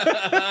there.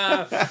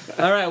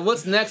 All right,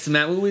 what's next,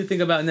 Matt? What do we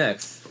think about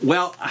next?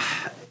 Well,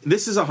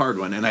 this is a hard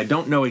one, and I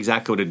don't know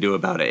exactly what to do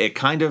about it. It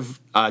kind of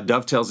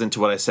dovetails into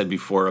what I said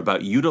before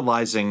about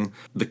utilizing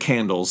the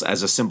candles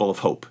as a symbol of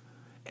hope.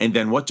 And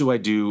then what do I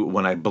do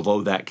when I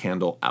blow that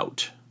candle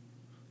out?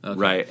 Okay.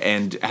 Right?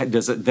 And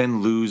does it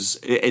then lose?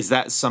 Is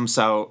that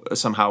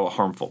somehow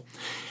harmful?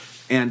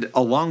 And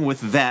along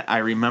with that, I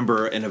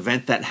remember an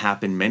event that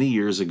happened many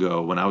years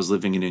ago when I was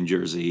living in New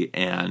Jersey,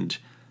 and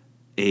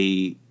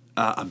a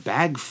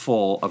bag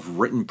full of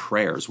written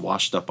prayers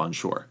washed up on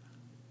shore.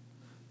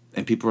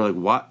 And people were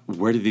like, "What?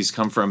 Where did these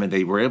come from?" And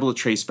they were able to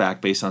trace back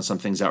based on some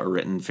things that were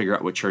written, figure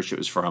out what church it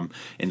was from.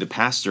 And the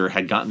pastor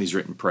had gotten these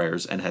written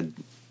prayers and had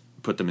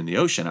put them in the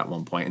ocean at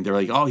one point. And they're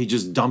like, "Oh, he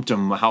just dumped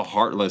them. How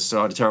heartless!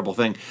 Oh, what a terrible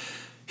thing."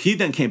 He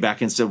then came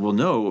back and said, "Well,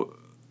 no.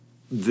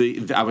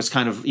 I was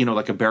kind of,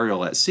 like a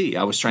burial at sea.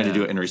 I was trying to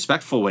do it in a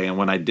respectful way. And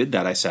when I did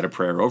that, I said a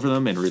prayer over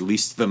them and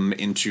released them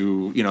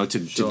into, to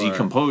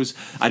decompose.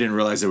 I didn't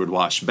realize they would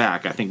wash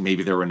back. I think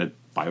maybe they were in a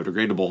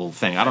biodegradable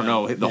thing. I don't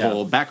know the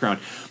whole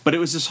background. But it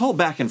was this whole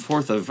back and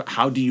forth of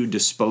how do you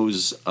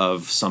dispose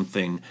of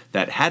something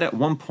that had at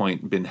one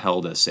point been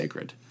held as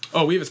sacred?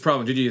 Oh, we have this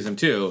problem in Judaism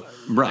too.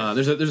 Right.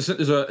 There's an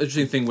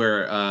interesting thing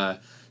where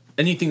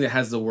anything that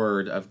has the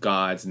word of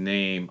God's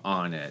name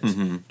on it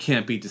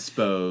can't be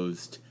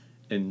disposed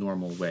in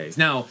normal ways.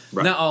 Now,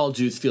 not all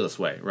Jews feel this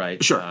way,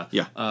 right? Sure,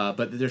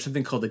 but there's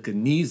something called the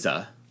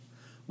Geniza,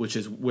 which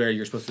is where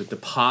you're supposed to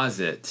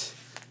deposit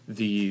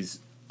these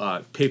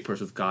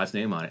papers with God's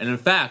name on it. And in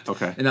fact,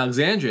 in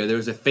Alexandria, there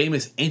was a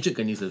famous ancient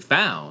Geniza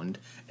found,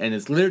 and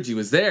its liturgy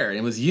was there, and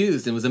it was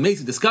used, and it was an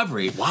amazing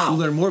discovery. Wow. We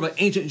learn more about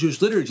ancient Jewish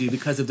liturgy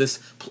because of this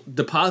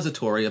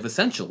depository of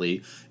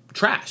essentially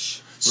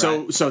trash.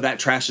 So that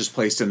trash is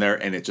placed in there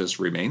and it just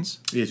remains?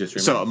 It just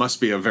remains. So it must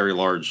be a very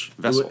large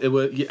vessel. It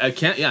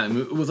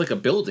was like a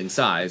building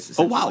size.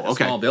 Oh, wow. Like a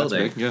small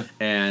building. That's big,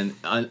 yeah.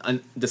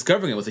 And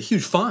discovering it was a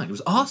huge find. It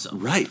was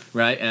awesome. Right.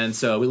 And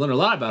so we learned a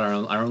lot about our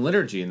own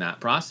liturgy in that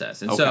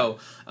process. And so,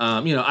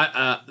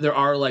 there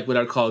are like what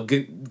I would call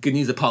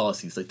Geniza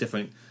policies, like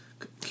different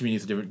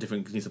communities have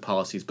different Geniza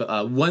policies.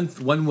 But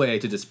one way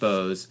to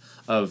dispose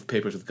of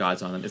papers with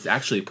gods on them is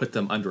actually put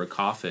them under a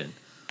coffin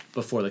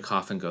before the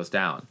coffin goes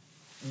down.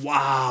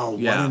 Wow,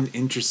 what an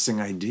interesting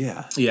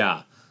idea.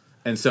 Yeah.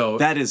 And so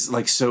that is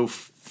like so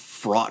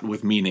fraught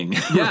with meaning.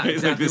 Yeah, right?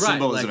 exactly like the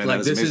symbolism in that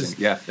is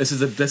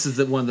amazing. This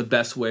is one of the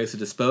best ways to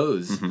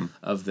dispose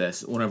of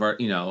this. One of our,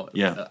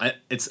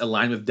 it's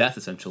aligned with death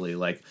essentially.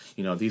 Like,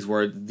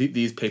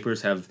 these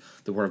papers have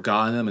the word of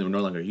God in them, and we're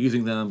no longer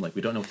using them. Like,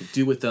 we don't know what to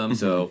do with them.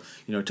 So,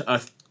 to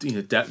us,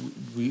 death.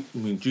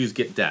 Jews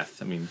get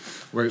death. I mean,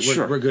 we're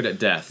good at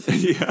death.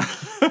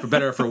 For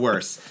better or for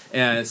worse.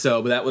 And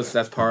so, but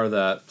that's part of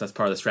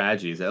the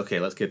strategy. Is that,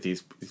 okay, let's get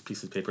these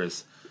pieces of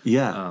papers.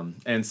 Yeah.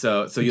 And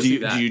so you'll see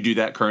that. Do you do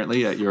that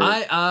currently at your?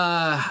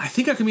 I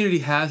think our community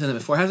has done it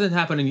before. It hasn't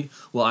happened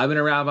I've been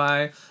a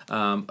rabbi,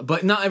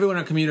 but not everyone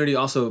in our community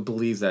also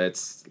believes that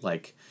it's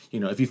like,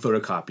 if you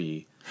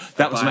photocopy.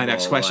 That was my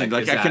next question.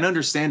 Like I can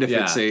understand if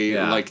it's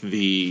like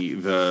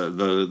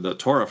the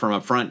Torah from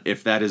up front,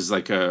 if that is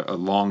like a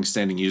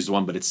long-standing used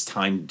one, but it's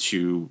time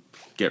to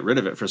get rid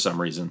of it for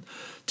some reason,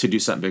 to do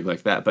something big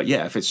like that. But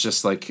yeah, if it's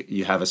just like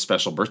you have a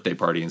special birthday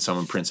party and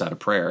someone prints out a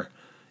prayer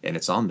and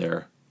it's on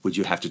there, would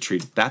you have to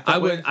treat that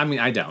way? I mean,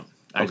 I don't.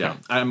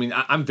 I mean,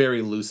 I'm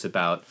very loose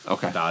about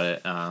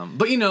it.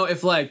 But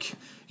if like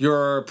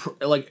you're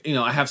like,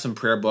 I have some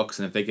prayer books,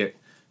 and if they get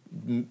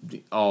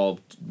all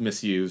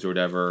misused or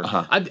whatever,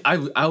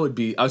 I would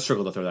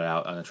struggle to throw that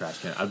out on a trash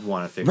can. I'd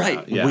want to figure Right.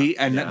 out.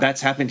 Yeah.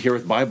 That's happened here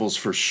with Bibles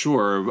for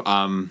sure.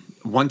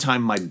 One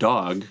time my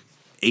dog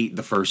ate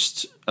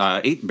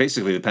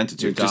basically the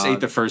Pentateuch, just ate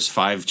the first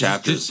 5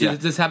 chapters.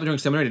 Did this happen during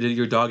seminary? Did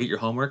your dog eat your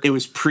homework? It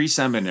was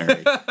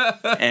pre-seminary,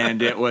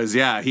 and it was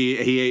he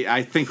ate,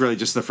 I think really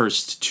just the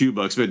first 2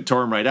 books, but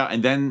tore them right out,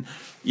 and then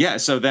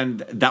so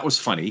then that was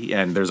funny,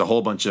 and there's a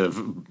whole bunch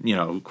of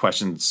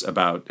questions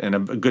about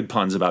and good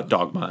puns about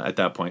dogma at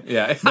that point.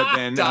 Yeah, but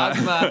then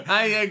dogma,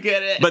 I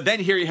get it. But then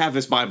here you have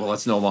this Bible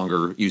that's no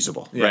longer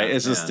usable, right?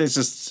 It's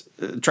just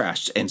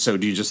trashed, and so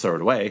do you just throw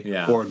it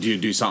away, or do you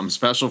do something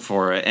special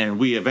for it? And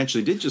we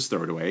eventually did just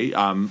throw it away.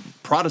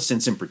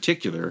 Protestants in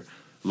particular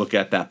look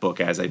at that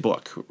book as a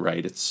book,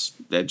 right? It's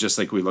just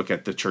like we look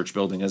at the church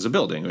building as a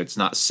building. It's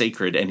not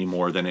sacred any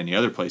more than any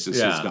other place. It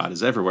says God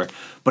is everywhere.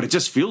 But it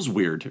just feels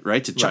weird,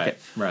 right, to chuck it.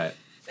 Right.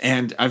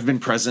 And I've been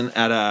present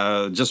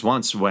at just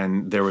once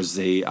when there was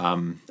a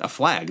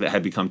flag that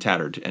had become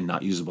tattered and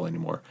not usable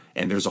anymore.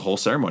 And there's a whole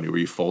ceremony where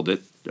you fold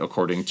it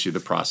according to the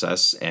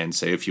process and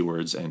say a few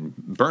words and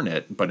burn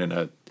it, but in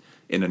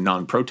a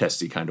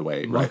non-protesty kind of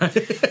way, right?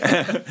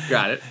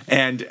 Got it.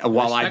 And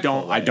while I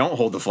don't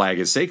hold the flag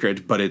as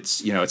sacred, but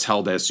it's it's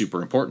held as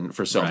super important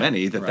for so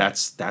many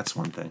that's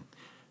one thing.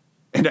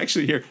 And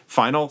actually, here,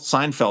 final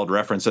Seinfeld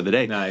reference of the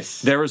day.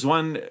 Nice. There was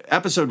one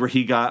episode where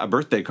he got a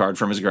birthday card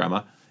from his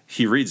grandma.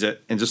 He reads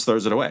it and just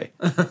throws it away.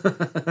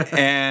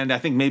 And I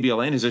think maybe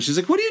Elaine is there. She's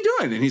like, "What are you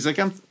doing?" And he's like,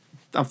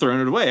 I'm throwing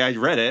it away. I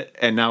read it,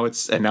 and now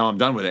I'm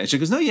done with it." And she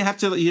goes, "No,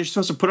 you're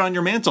supposed to put it on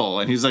your mantle."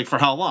 And he's like, "For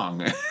how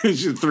long?"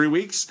 She's 3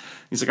 weeks.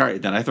 He's like, "All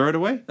right, then I throw it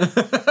away."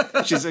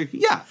 She's like,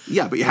 "Yeah,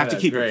 but you have to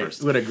keep it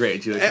first." What a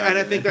great Jewish. And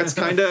I think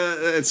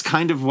that's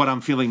kind of what I'm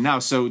feeling now.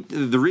 So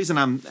the reason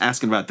I'm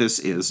asking about this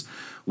is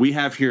we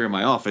have here in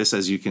my office,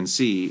 as you can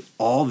see,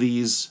 all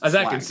these as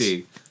flags. I can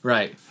see,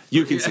 right.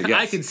 You can see, yes.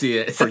 I can see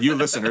it. For you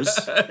listeners.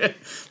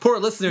 Poor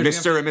listeners.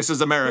 Mr. and Mrs.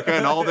 America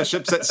and all the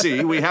ships at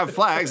sea, we have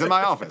flags in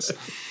my office.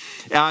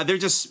 They're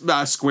just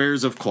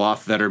squares of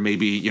cloth that are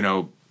maybe,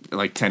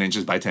 like 10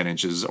 inches by 10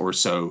 inches or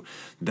so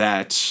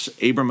that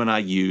Abram and I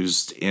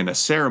used in a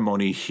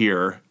ceremony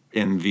here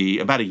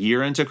about a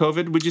year into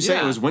COVID, would you say?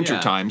 It was winter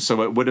time,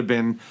 so it would have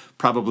been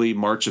probably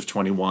March of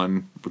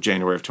 21,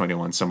 January of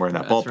 21, somewhere in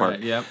that ballpark. Right,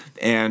 yep.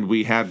 And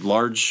we had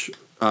large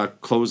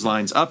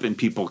clotheslines up, and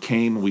people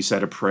came. We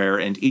said a prayer,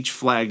 and each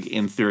flag,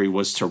 in theory,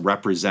 was to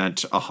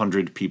represent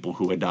 100 people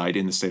who had died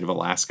in the state of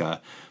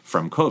Alaska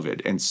from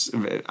COVID. And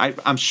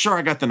I'm sure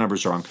I got the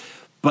numbers wrong,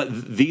 but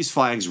these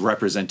flags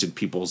represented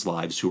people's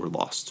lives who were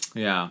lost.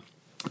 Yeah.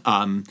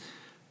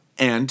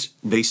 And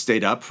they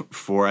stayed up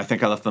I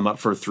think I left them up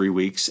for 3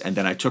 weeks, and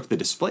then I took the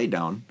display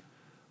down.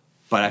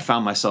 But I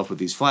found myself with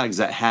these flags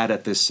that had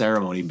at this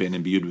ceremony been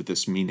imbued with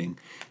this meaning.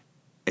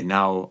 And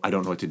now I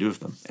don't know what to do with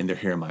them. And they're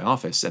here in my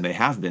office. And they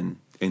have been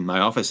in my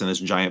office in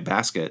this giant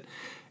basket.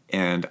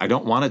 And I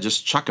don't want to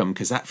just chuck them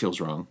because that feels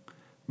wrong.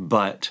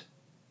 But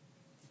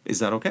is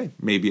that okay?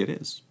 Maybe it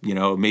is.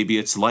 Maybe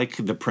it's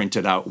like the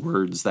printed out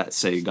words that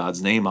say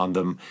God's name on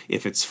them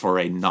if it's for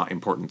a not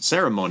important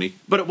ceremony.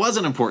 But it was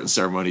an important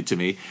ceremony to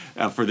me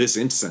for this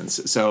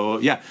instance. So,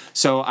 yeah.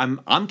 So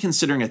I'm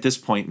considering at this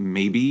point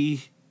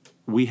maybe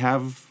we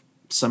have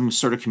some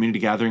sort of community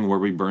gathering where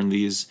we burn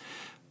these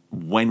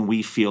when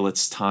we feel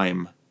it's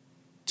time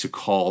to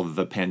call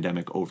the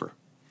pandemic over.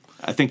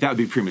 I think that would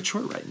be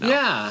premature right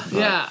now.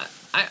 Yeah.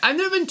 I've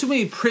never been too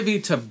many privy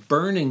to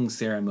burning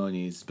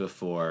ceremonies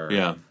before.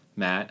 Yeah.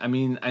 Matt. I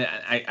mean,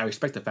 I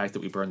respect the fact that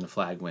we burn the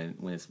flag when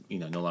it's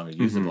no longer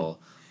usable.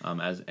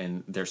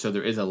 So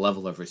there is a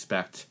level of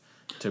respect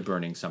to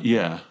burning something.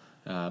 Yeah.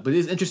 But it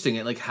is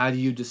interesting. Like, how do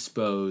you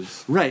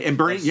dispose? Right, and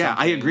burning. Yeah,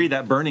 I agree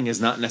that burning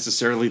is not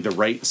necessarily the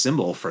right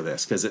symbol for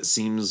this because it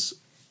seems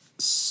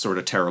sort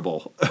of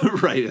terrible,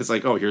 right? It's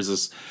like, oh, here's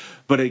this.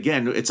 But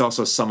again, it's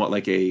also somewhat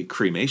like a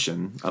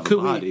cremation of a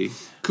body.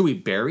 Could we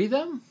bury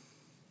them?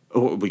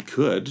 Oh, we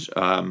could.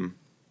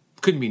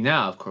 Couldn't be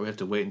now, of course. We have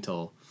to wait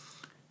until,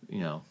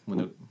 when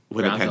the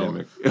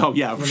pandemic. Oh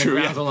yeah, when sure.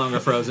 The ground's no longer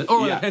frozen, or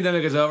when the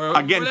pandemic is over.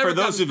 Again,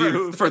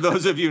 for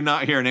those of you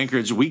not here in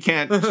Anchorage, we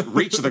can't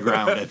reach the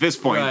ground at this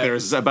point. Right.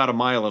 There's about a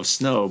mile of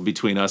snow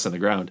between us and the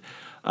ground.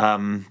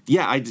 I'm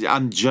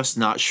just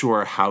not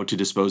sure how to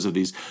dispose of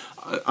these.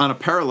 On a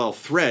parallel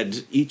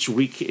thread, each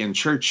week in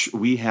church,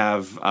 we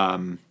have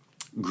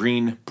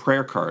green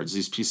prayer cards,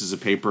 these pieces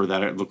of paper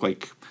that look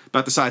like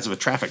about the size of a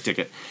traffic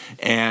ticket.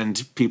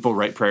 And people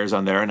write prayers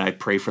on there, and I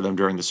pray for them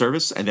during the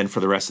service. And then for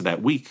the rest of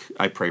that week,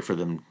 I pray for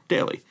them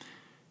daily.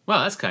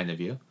 Well, that's kind of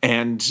you.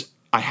 And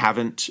I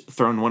haven't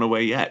thrown one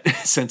away yet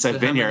since I've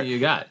been here. How many you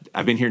got?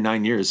 I've been here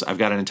 9 years. I've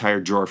got an entire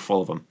drawer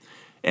full of them.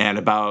 And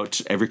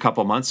about every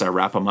couple of months, I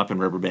wrap them up in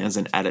rubber bands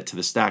and add it to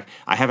the stack.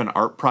 I have an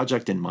art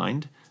project in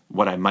mind,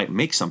 what I might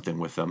make something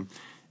with them.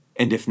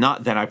 And if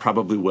not, then I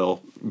probably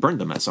will burn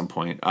them at some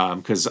point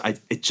because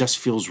it just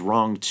feels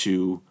wrong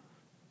to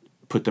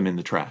put them in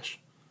the trash.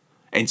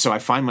 And so I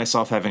find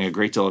myself having a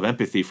great deal of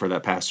empathy for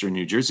that pastor in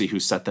New Jersey who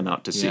set them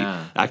out to sea.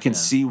 I can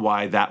see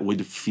why that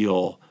would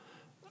feel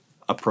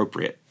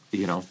appropriate.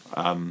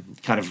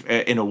 Kind of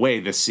in a way,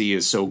 the sea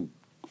is so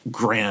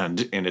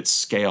grand in its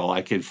scale.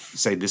 I could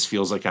say this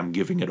feels like I'm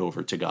giving it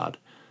over to God,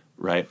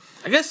 right?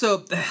 I guess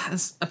so.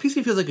 A piece of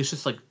me feels like it's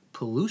just like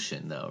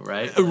pollution, though,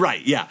 right?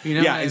 Right. Yeah. You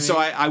know yeah. what I And so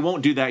mean? I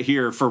won't do that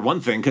here for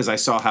one thing because I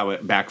saw how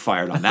it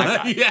backfired on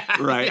that guy. Yeah,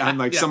 right. yeah, I'm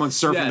like yeah, someone's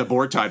surfing yeah. the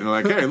board tide and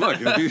they're like, hey, look.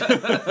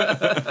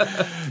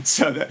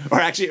 Or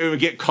actually, it would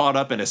get caught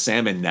up in a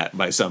salmon net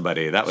by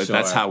somebody. That's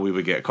Sure. how we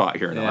would get caught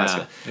here in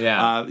Alaska.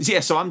 Yeah.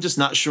 So I'm just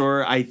not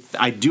sure. I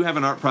do have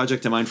an art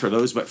project in mind for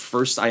those, but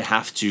first I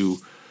have to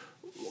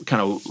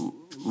kind of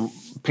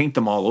paint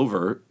them all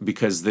over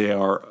because they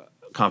are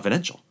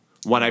confidential.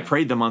 When I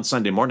prayed them on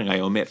Sunday morning,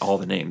 I omit all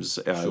the names,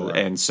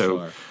 and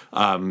so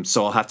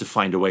I'll have to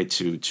find a way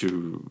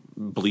to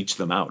bleach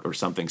them out or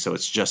something. So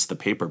it's just the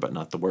paper, but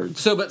not the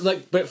words. So,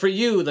 but for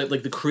you,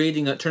 like the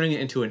creating, turning it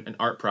into an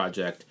art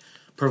project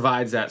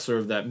provides that sort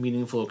of that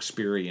meaningful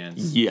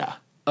experience Yeah.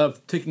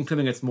 of taking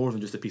something that's more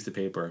than just a piece of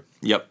paper.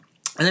 Yep.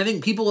 And I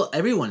think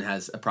everyone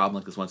has a problem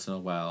like this once in a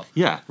while.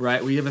 Yeah. Right?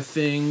 Where you have a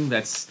thing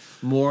that's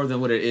more than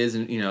what it is,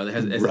 and that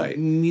has Right. a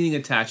meaning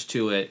attached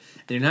to it,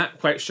 and you're not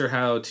quite sure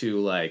how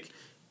to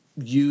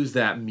use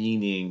that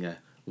meaning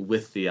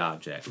with the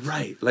object.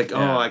 Right. Like,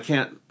 Yeah. I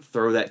can't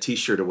throw that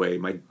T-shirt away.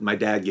 My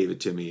dad gave it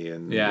to me,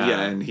 and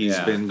and he's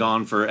Yeah. been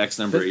gone for X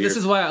number of years. This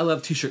is why I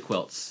love t-shirt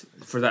quilts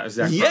for that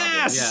exact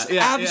Yes, problem.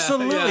 Yeah,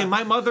 absolutely. yeah.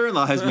 My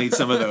mother-in-law has made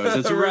some of those.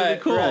 It's really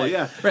Right, cool. right.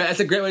 Yeah. Right, that's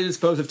a great way to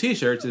dispose of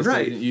t-shirts is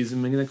Right. to use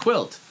them in a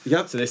quilt.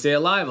 Yep. So they stay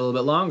alive a little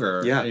bit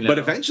longer. Yeah. But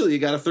eventually, you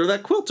got to throw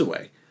that quilt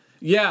away.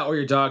 Yeah, or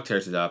your dog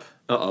tears it up.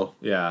 Uh-oh.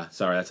 Yeah,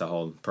 sorry, that's a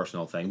whole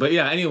personal thing. But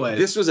yeah, anyway.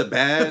 This was a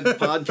bad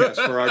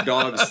podcast for our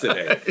dogs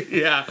today.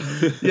 Yeah.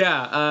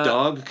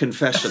 Dog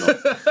confessional.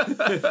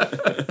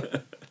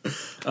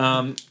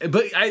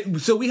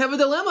 So we have a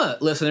dilemma,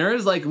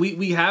 listeners. Like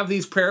we have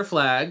these prayer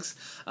flags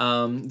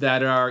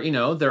that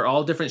are, they're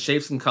all different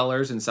shapes and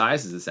colors and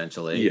sizes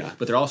essentially. Yeah.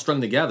 But they're all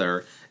strung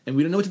together and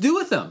we don't know what to do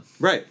with them.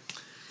 Right.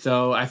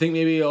 So I think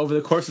maybe over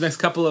the course of the next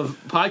couple of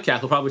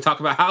podcasts, we'll probably talk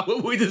about how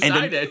we And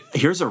decided. then,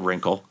 here's a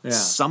wrinkle. Yeah.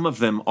 Some of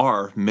them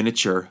are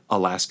miniature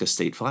Alaska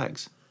state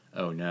flags.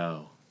 Oh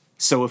no.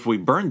 So if we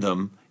burn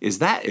them, is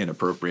that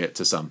inappropriate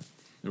to some?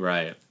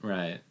 Right.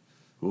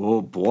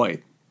 Oh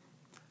boy.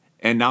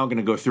 And now I'm going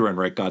to go through and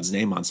write God's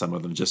name on some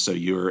of them just so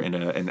you're in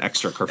an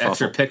extra kerfuffle.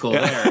 Extra pickle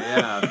there,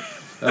 yeah.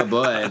 Oh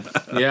boy.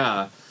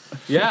 Yeah.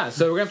 Yeah,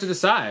 so we're going to have to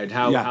decide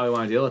how we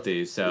want to deal with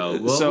these. So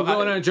we'll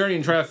go on a journey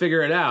and try to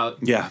figure it out.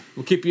 Yeah.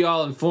 We'll keep you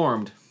all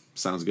informed.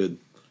 Sounds good.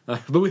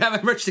 But we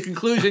haven't reached the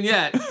conclusion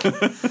yet.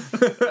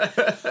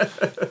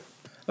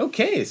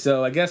 Okay,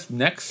 so I guess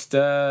next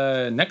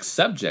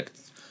subject.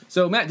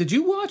 So Matt, did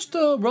you watch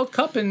the World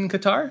Cup in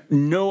Qatar?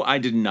 No, I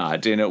did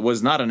not. And it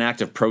was not an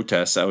act of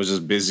protest. I was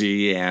just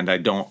busy, and I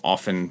don't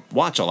often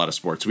watch a lot of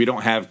sports. We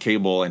don't have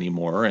cable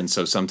anymore, and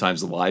so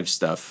sometimes the live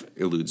stuff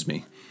eludes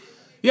me.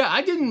 Yeah,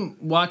 I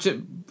didn't watch it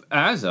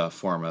as a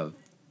form of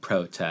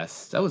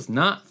protest. I was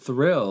not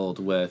thrilled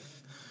with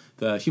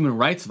the human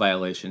rights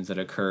violations that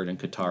occurred in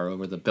Qatar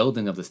over the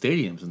building of the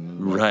stadiums. In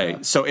the World Right.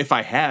 Cup. So if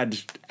I had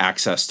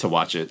access to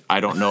watch it, I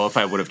don't know if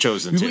I would have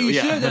chosen to. What you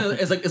should have done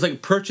is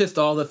like purchased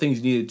all the things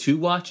you needed to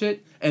watch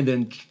it, and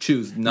then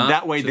choose not.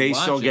 That way to they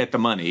watch still it. get the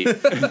money.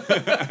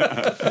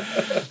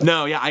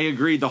 No, yeah, I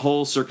agree. The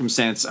whole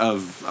circumstance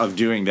of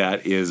doing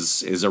that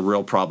is a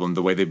real problem.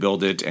 The way they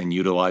build it and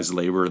utilize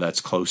labor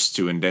that's close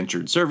to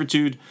indentured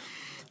servitude.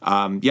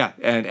 And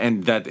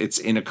that it's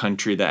in a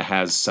country that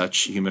has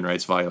such human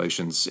rights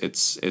violations.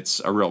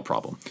 It's a real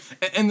problem.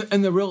 And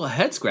the real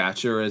head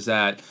scratcher is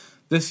that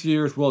this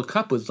year's World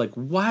Cup was like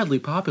wildly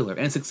popular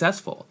and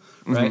successful,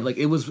 right? Mm-hmm. Like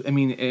it was. I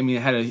mean,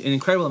 it had an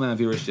incredible amount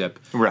of viewership,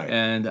 Right.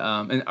 And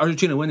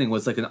Argentina winning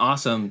was like an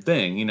awesome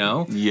thing,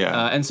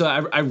 Yeah. And so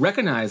I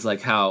recognize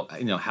like how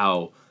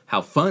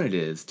fun it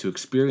is to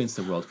experience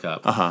the World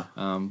Cup.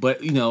 But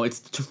it's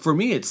for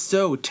me it's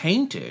so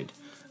tainted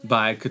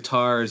by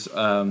Qatar's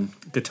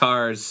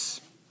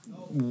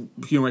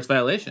human rights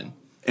violation.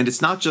 And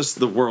it's not just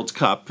the World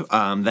Cup.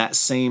 That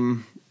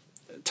same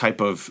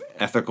type of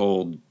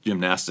ethical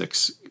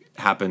gymnastics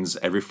happens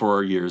every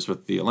 4 years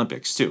with the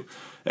Olympics, too.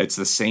 It's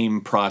the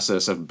same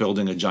process of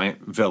building a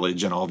giant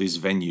village and all these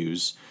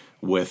venues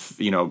with,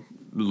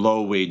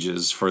 low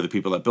wages for the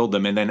people that build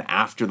them. And then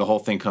after the whole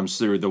thing comes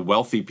through, the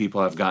wealthy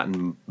people have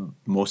gotten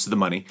most of the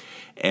money.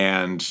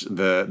 And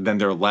then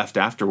they're left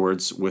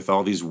afterwards with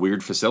all these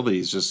weird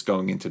facilities just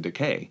going into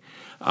decay.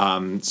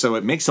 So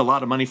it makes a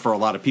lot of money for a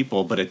lot of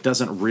people, but it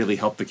doesn't really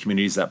help the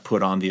communities that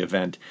put on the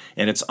event.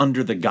 And it's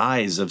under the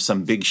guise of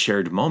some big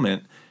shared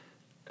moment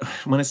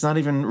when it's not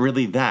even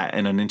really that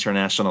in an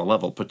international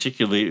level,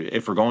 particularly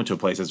if we're going to a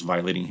place that's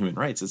violating human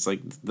rights. It's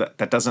like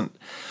that doesn't...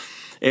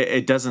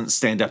 It doesn't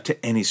stand up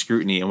to any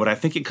scrutiny. And what I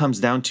think it comes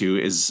down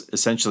to is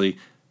essentially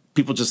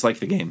people just like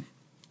the game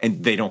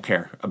and they don't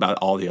care about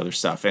all the other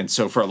stuff. And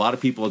so for a lot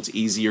of people, it's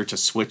easier to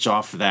switch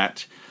off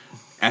that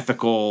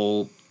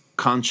ethical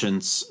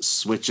conscience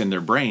switch in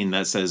their brain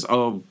that says,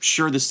 oh,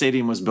 sure, the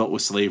stadium was built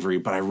with slavery,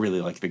 but I really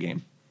like the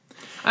game.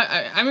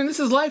 I mean, this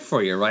is life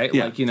for you, right?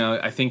 Yeah. Like,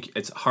 I think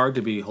it's hard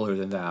to be holier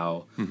than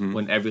thou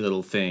when every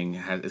little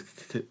thing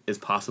is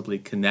possibly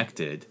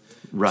connected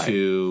Right.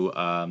 to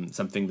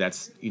something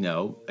that's,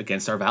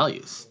 against our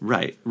values.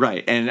 Right.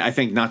 And I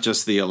think not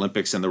just the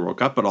Olympics and the World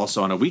Cup, but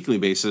also on a weekly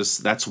basis,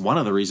 that's one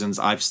of the reasons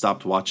I've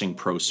stopped watching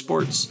pro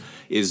sports,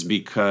 is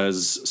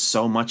because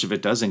so much of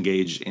it does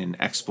engage in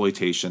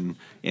exploitation,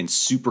 in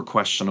super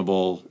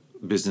questionable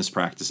business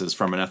practices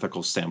from an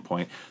ethical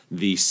standpoint.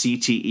 The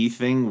CTE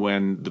thing,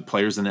 when the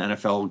players in the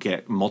NFL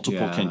get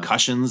multiple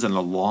concussions and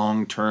the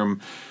long-term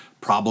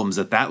problems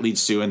that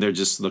leads to, and they're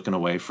just looking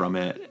away from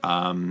it.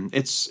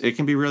 It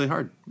can be really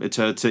hard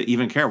to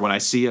even care. When I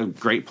see a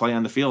great play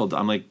on the field,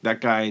 I'm like,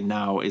 that guy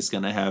now is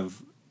going to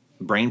have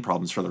brain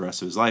problems for the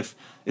rest of his life.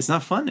 It's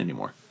not fun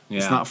anymore. Yeah.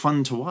 It's not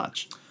fun to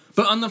watch.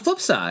 But on the flip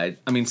side,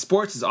 I mean,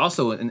 sports is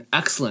also an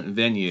excellent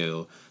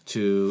venue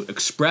to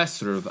express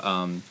sort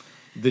of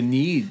the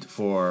need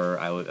for,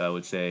 I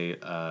would say,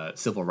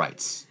 civil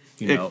rights.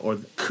 Or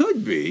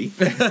Could be,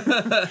 but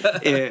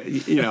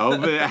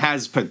it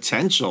has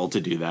potential to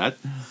do that.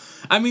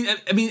 I mean,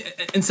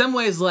 in some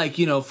ways, like,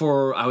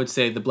 for, I would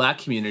say, the Black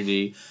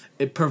community,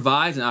 it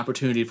provides an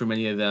opportunity for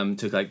many of them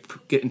to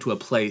get into a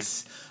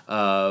place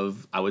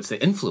of, I would say,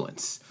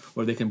 influence,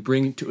 where they can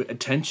bring to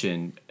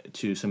attention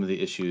to some of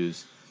the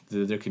issues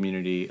that their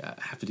community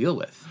have to deal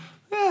with.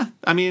 Yeah,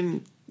 I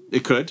mean,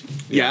 it could.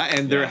 Yeah,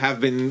 and there have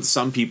been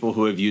some people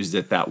who have used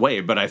it that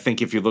way. But I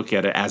think if you look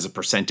at it as a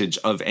percentage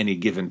of any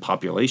given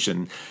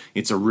population,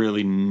 it's a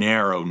really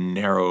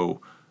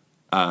narrow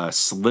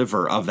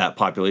sliver of that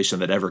population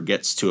that ever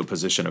gets to a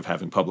position of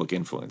having public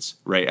influence,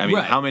 right? I mean,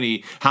 how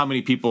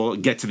many people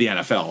get to the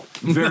NFL?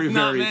 Very,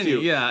 Not very many, few.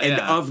 yeah, and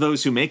of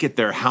those who make it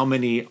there, how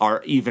many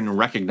are even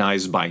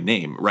recognized by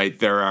name, right?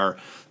 There are,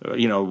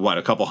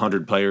 a couple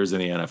hundred players in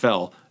the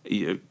NFL.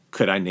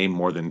 Could I name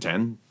more than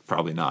 10?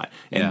 Probably not.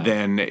 And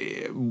then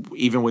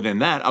even within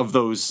that, of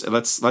those,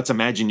 let's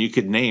imagine you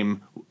could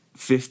name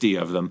 50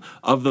 of them.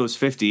 Of those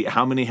 50,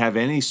 how many have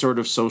any sort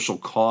of social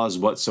cause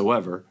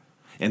whatsoever?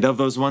 And of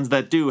those ones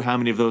that do, how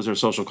many of those are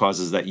social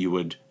causes that you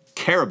would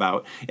care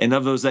about? And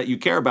of those that you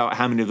care about,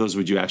 how many of those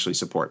would you actually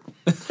support?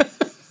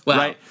 Wow.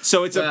 Right?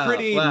 So it's a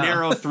pretty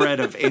narrow thread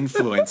of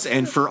influence.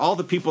 And for all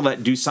the people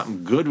that do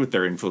something good with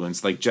their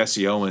influence, like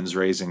Jesse Owens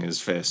raising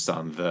his fist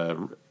on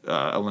the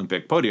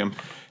Olympic podium,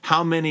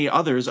 how many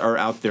others are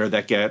out there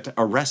that get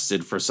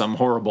arrested for some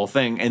horrible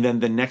thing? And then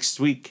the next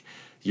week,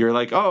 you're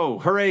like, oh,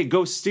 hooray,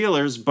 go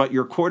Steelers, but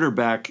your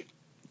quarterback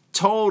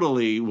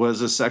totally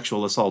was a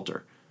sexual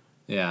assaulter.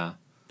 Yeah.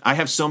 I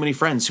have so many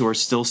friends who are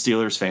still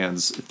Steelers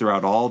fans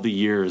throughout all the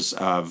years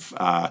of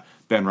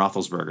Ben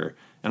Roethlisberger.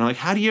 And I'm like,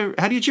 how do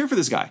you cheer for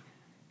this guy?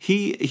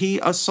 He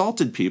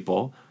assaulted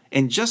people,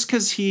 and just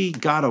because he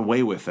got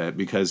away with it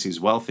because he's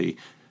wealthy,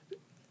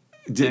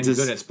 And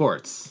good at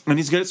sports. And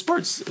he's good at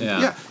sports.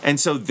 Yeah. And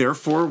so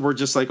therefore we're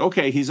just like,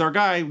 okay, he's our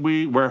guy.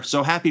 We're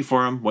so happy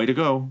for him. Way to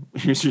go.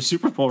 Here's your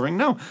Super Bowl ring.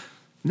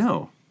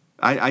 No.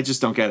 I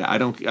just don't get it. I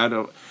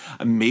don't.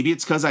 Maybe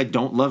it's because I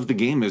don't love the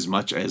game as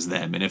much as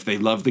them. And if they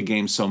love the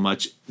game so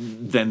much,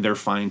 then they're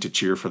fine to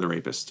cheer for the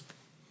rapist.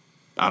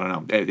 I don't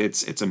know.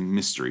 It's a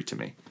mystery to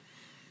me.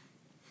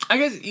 I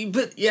guess,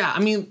 but yeah,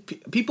 I mean,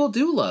 people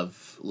do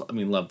love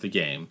the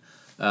game.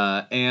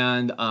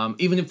 And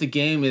even if the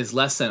game is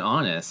less than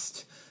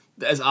honest,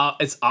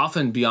 it's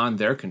often beyond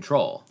their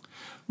control.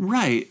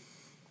 Right.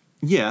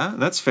 Yeah,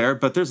 that's fair.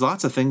 But there's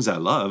lots of things I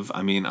love.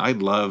 I mean, I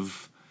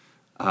love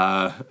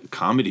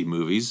comedy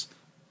movies.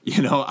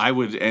 I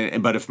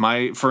would. But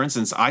for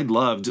instance, I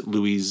loved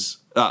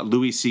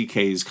Louis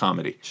C.K.'s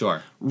comedy.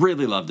 Sure.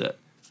 Really loved it.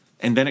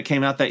 And then it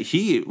came out that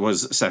he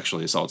was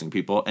sexually assaulting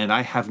people, and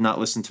I have not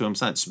listened to him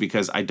since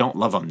because I don't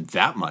love him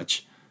that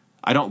much.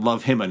 I don't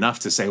love him enough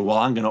to say, well,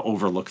 I'm going to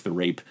overlook the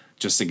rape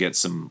just to get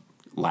some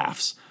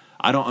laughs.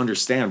 I don't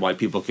understand why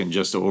people can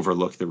just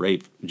overlook the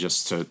rape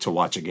just to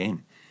watch a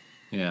game.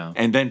 Yeah.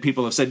 And then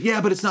people have said,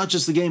 yeah, but it's not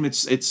just the game.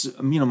 It's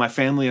my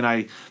family and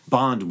I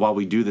bond while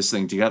we do this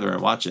thing together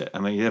and watch it.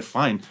 I'm like, yeah,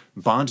 fine.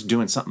 Bond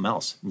doing something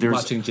else.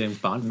 Watching James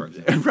Bond, for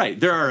example. Right.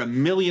 There are a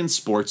million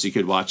sports you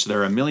could watch.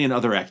 There are a million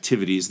other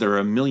activities. There are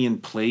a million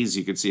plays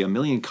you could see, a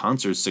million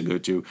concerts to go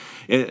to.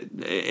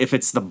 If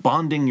it's the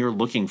bonding you're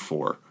looking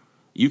for,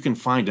 you can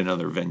find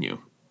another venue.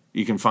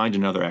 You can find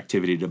another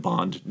activity to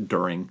bond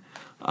during.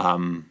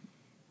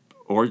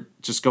 Or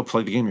just go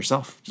play the game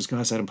yourself. Just go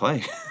outside and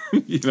play.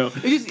 It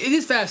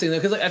is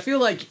fascinating because I feel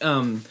like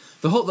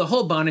the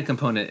whole bonding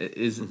component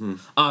is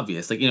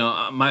obvious. Like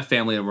my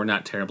family, we're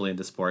not terribly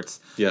into sports.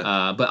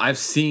 Yeah. But I've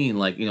seen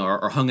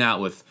or hung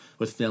out with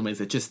families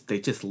that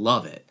just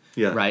love it.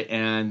 Yeah. Right.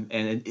 And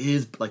it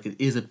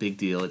is a big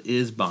deal. It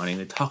is bonding.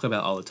 They talk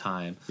about it all the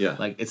time. Yeah.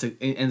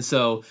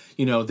 So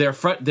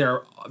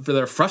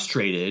they're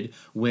frustrated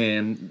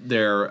when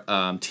their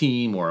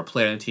team or a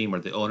player on the team or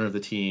the owner of the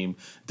team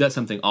does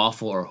something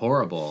awful or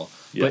horrible.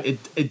 Yeah. But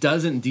it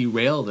doesn't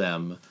derail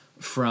them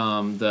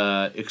from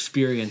the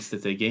experience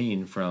that they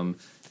gain from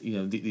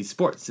these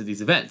sports,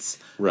 these events,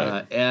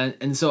 Right.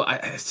 And so I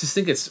just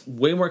think it's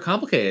way more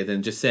complicated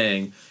than just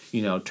saying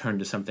turn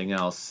to something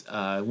else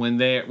when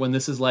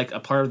this is like a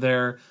part of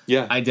their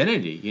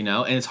identity,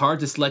 and it's hard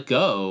to let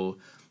go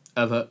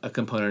of a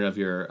component of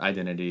your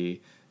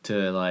identity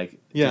to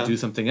to do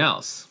something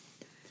else.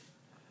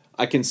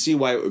 I can see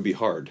why it would be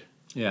hard.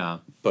 Yeah,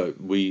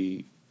 but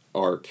we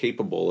are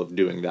capable of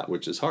doing that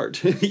which is hard.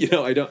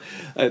 I don't.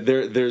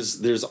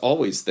 There's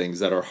always things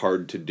that are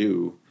hard to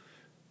do.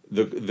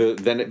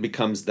 Then it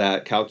becomes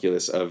that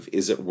calculus of,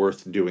 is it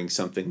worth doing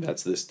something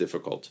that's this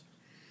difficult?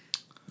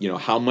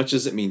 How much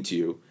does it mean to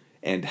you,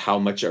 and how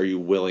much are you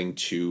willing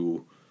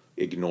to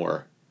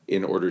ignore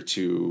in order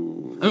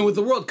to? I mean, with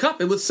the World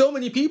Cup, it was so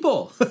many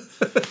people.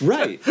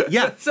 Right.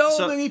 Yeah.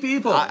 so many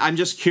people. I'm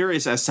just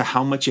curious as to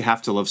how much you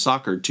have to love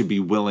soccer to be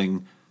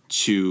willing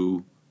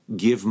to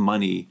give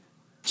money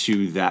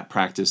to that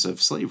practice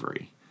of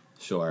slavery.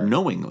 Sure.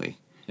 Knowingly.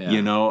 Yeah.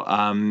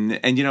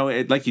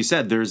 And like you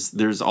said,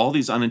 there's all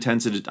these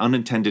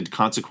unintended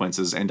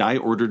consequences. And I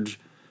ordered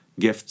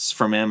gifts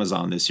from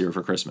Amazon this year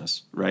for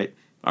Christmas, right?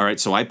 All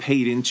right, so I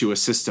paid into a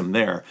system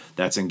there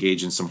that's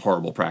engaged in some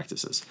horrible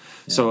practices.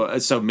 Yeah.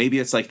 So maybe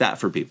it's like that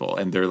for people,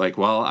 and they're like,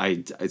 well,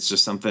 it's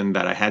just something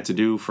that I had to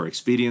do for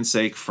expedience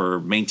sake,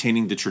 for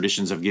maintaining the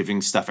traditions of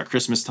giving stuff at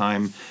Christmas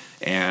time,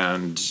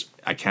 and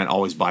I can't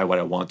always buy what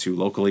I want to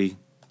locally,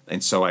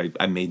 and so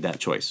I made that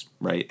choice,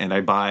 right? And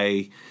I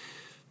buy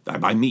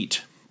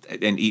meat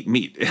and eat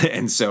meat,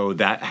 and so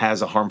that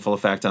has a harmful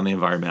effect on the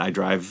environment. I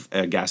drive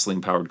a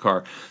gasoline-powered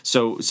car,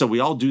 so we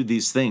all do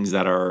these things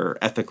that are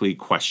ethically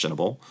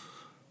questionable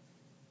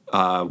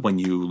when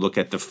you look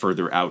at the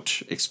further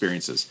out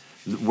experiences.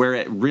 Where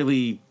it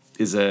really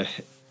is a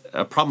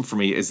problem for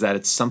me is that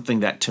it's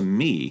something that, to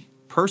me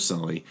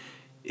personally,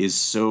 is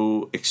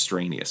so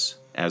extraneous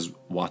as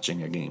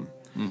watching a game,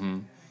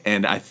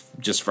 and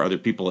just for other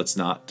people, it's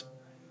not.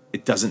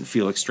 It doesn't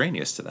feel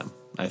extraneous to them.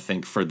 I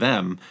think for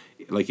them,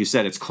 like you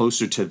said, it's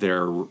closer to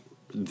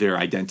their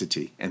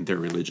identity and their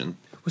religion.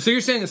 So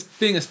you're saying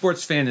being a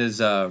sports fan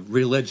is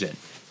religion?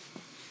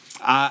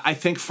 I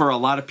think for a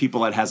lot of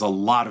people, it has a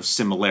lot of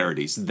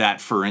similarities. That,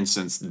 for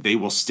instance, they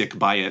will stick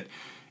by it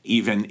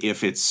even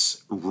if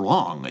it's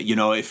wrong.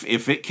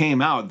 If it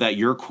came out that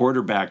your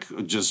quarterback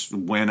just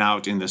went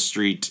out in the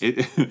street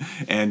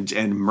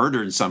and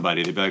murdered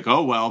somebody, they'd be like,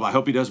 oh, well, I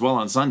hope he does well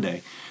on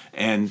Sunday.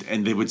 And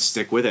they would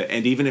stick with it.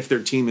 And even if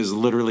their team is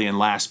literally in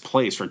last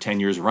place for 10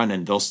 years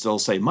running, they'll still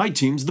say, my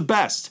team's the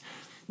best.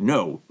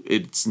 No,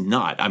 it's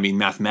not. I mean,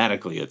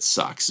 mathematically, it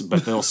sucks.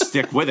 But they'll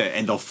stick with it,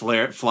 and they'll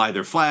fly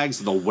their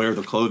flags. They'll wear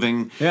the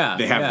clothing. Yeah,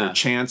 they have their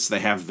chants.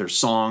 They have their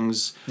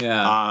songs.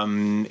 Yeah.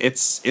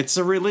 It's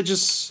a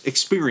religious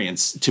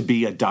experience to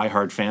be a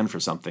diehard fan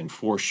for something,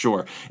 for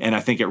sure. And I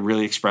think it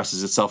really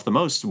expresses itself the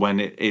most when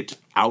it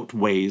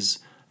outweighs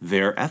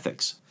their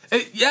ethics.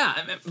 But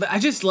I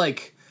just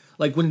like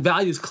when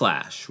values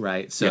clash,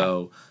 right?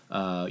 So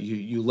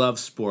you love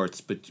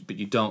sports, but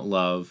you don't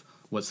love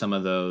what some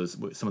of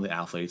the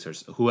athletes or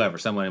whoever,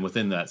 someone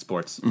within that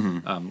sports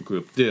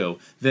group do.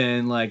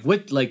 Then I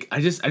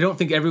don't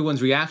think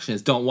everyone's reaction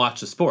is don't watch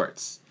the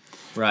sports,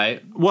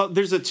 right? Well,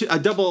 there's a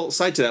double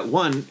side to that.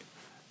 One,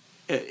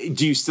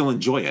 do you still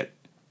enjoy it?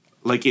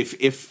 Like if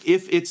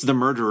it's the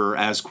murderer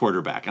as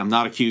quarterback, I'm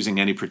not accusing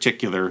any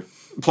particular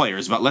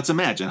players, but let's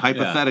imagine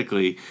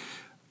hypothetically.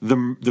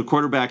 Yeah. The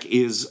quarterback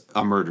is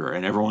a murderer,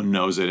 and everyone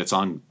knows it. It's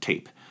on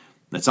tape.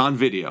 It's on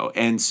video.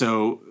 And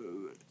so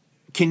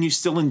can you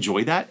still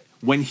enjoy that?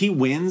 When he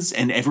wins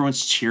and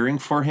everyone's cheering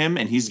for him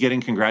and he's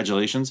getting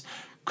congratulations,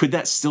 could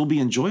that still be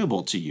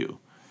enjoyable to you?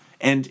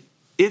 And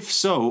if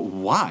so,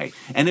 why?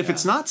 And if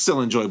it's not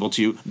still enjoyable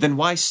to you, then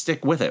why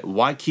stick with it?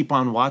 Why keep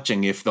on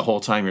watching if the whole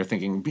time you're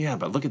thinking, yeah,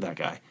 but look at that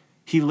guy.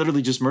 He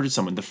literally just murdered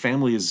someone. The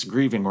family is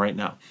grieving right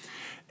now.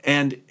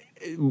 And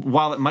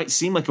while it might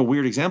seem like a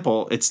weird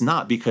example, it's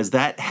not, because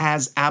that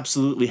has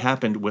absolutely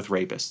happened with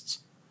rapists,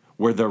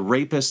 where the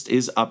rapist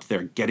is up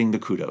there getting the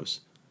kudos.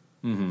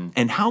 Mm-hmm.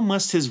 And how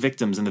must his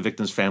victims and the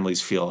victims'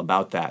 families feel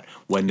about that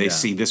when they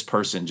see this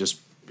person just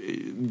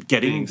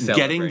getting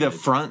the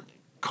front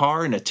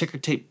car in a ticker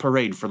tape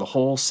parade for the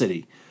whole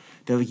city?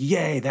 They're like,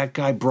 yay, that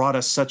guy brought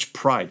us such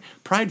pride.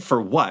 Pride for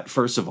what,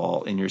 first of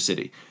all, in your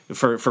city?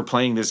 For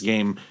playing this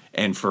game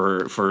and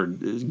for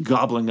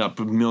gobbling up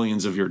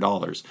millions of your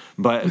dollars.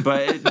 But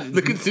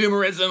the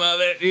consumerism of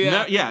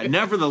it,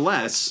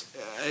 nevertheless,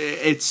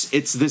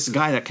 it's this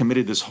guy that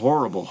committed this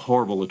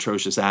horrible,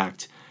 atrocious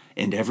act,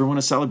 and everyone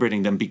is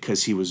celebrating them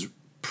because he was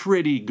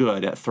pretty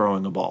good at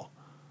throwing a ball.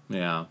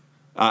 Yeah.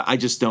 I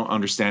just don't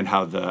understand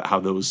how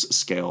those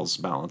scales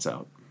balance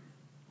out.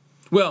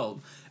 Well,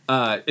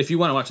 if you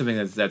want to watch something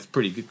that's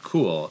pretty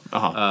cool,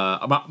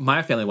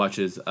 my family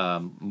watches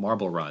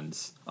marble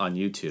runs on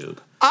YouTube.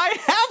 I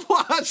have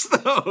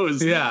watched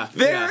those. Yeah,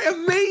 they're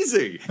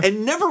amazing.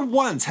 And never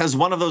once has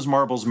one of those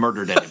marbles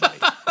murdered anybody.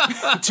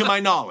 to my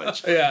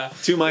knowledge. Yeah.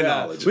 To my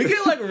knowledge. We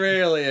get like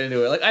rarely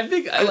into it. Like I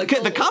think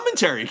like The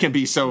commentary can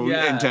be so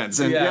intense.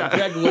 And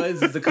Greg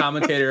Woods is the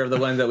commentator of the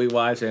ones that we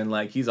watch, and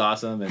like he's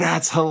awesome. And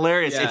that's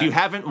hilarious. Yeah. If you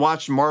haven't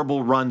watched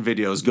Marble Run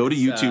videos, go to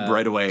YouTube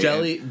right away.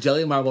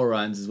 Jelly Marble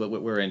Runs is what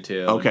we're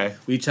into. Okay. And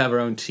we each have our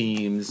own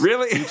teams.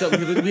 Really? We have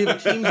the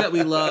teams that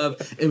we love,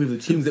 and we have the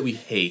teams that we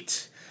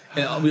hate.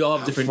 And we all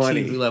have different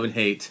funny. teams we love and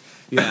hate.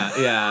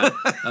 Yeah.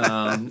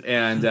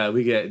 And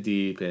we get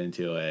deep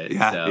into it.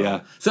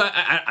 Yeah. So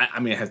I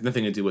mean, it has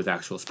nothing to do with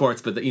actual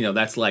sports, but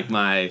that's like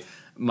my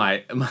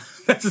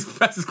that's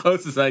as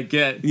close as I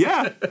get.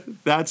 Yeah,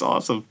 that's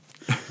awesome.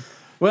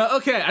 Well,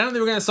 okay. I don't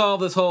think we're gonna solve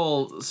this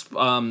whole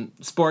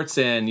sports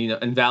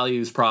and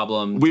values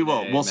problem. We will.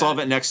 Today, We'll Matt. solve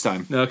it next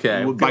time.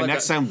 Okay. By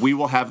next time, we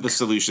will have the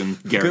solution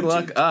guaranteed. Good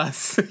luck,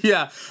 us.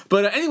 Yeah.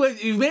 But anyway,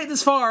 you've made it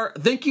this far.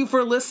 Thank you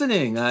for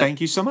listening. Thank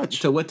you so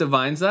much. To What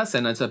Defines Us,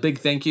 and it's a big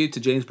thank you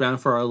to James Brown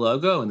for our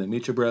logo and the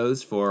Mutual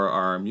Bros for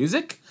our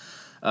music.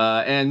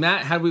 And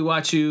Matt, how do we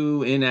watch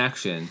you in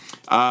action?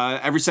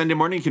 Every Sunday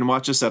morning, you can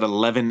watch us at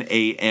 11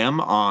 a.m.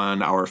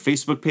 on our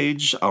Facebook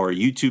page, our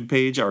YouTube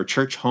page, our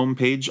church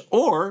homepage,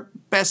 or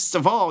best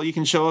of all, you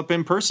can show up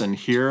in person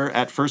here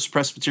at First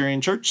Presbyterian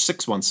Church,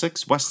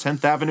 616 West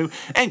 10th Avenue,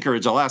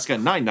 Anchorage, Alaska,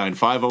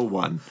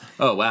 99501.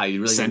 Oh, wow.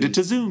 You really Send it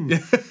to Zoom. Do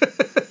you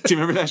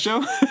remember that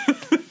show?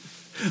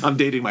 I'm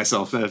dating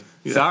myself. Sorry,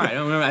 I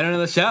don't remember. I don't know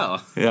the show.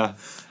 Yeah.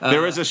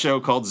 There was a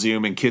show called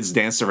Zoom, and kids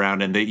danced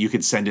around, and you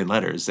could send in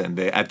letters. And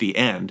at the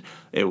end,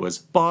 it was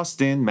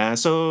Boston,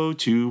 Mass.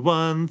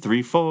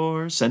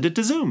 02134. Send it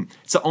to Zoom.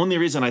 It's the only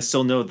reason I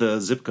still know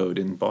the zip code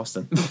in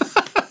Boston.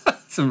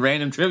 Some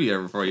random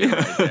trivia for you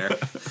right there.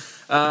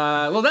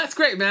 Well, that's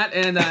great, Matt.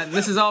 And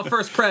this is all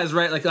First Pres,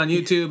 right? Like on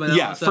YouTube and all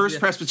that stuff. First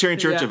Presbyterian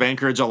Church of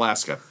Anchorage,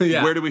 Alaska.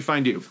 Yeah. Where do we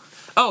find you?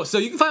 Oh, so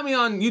you can find me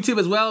on YouTube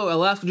as well,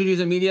 Alaska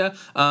Judaism Media.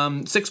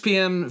 6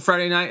 p.m.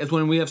 Friday night is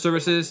when we have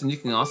services, and you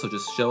can also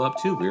just show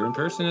up too. We're in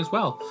person as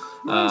well,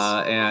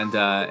 nice.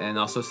 and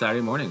also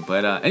Saturday morning.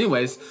 But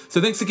anyways,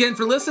 so thanks again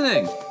for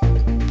listening.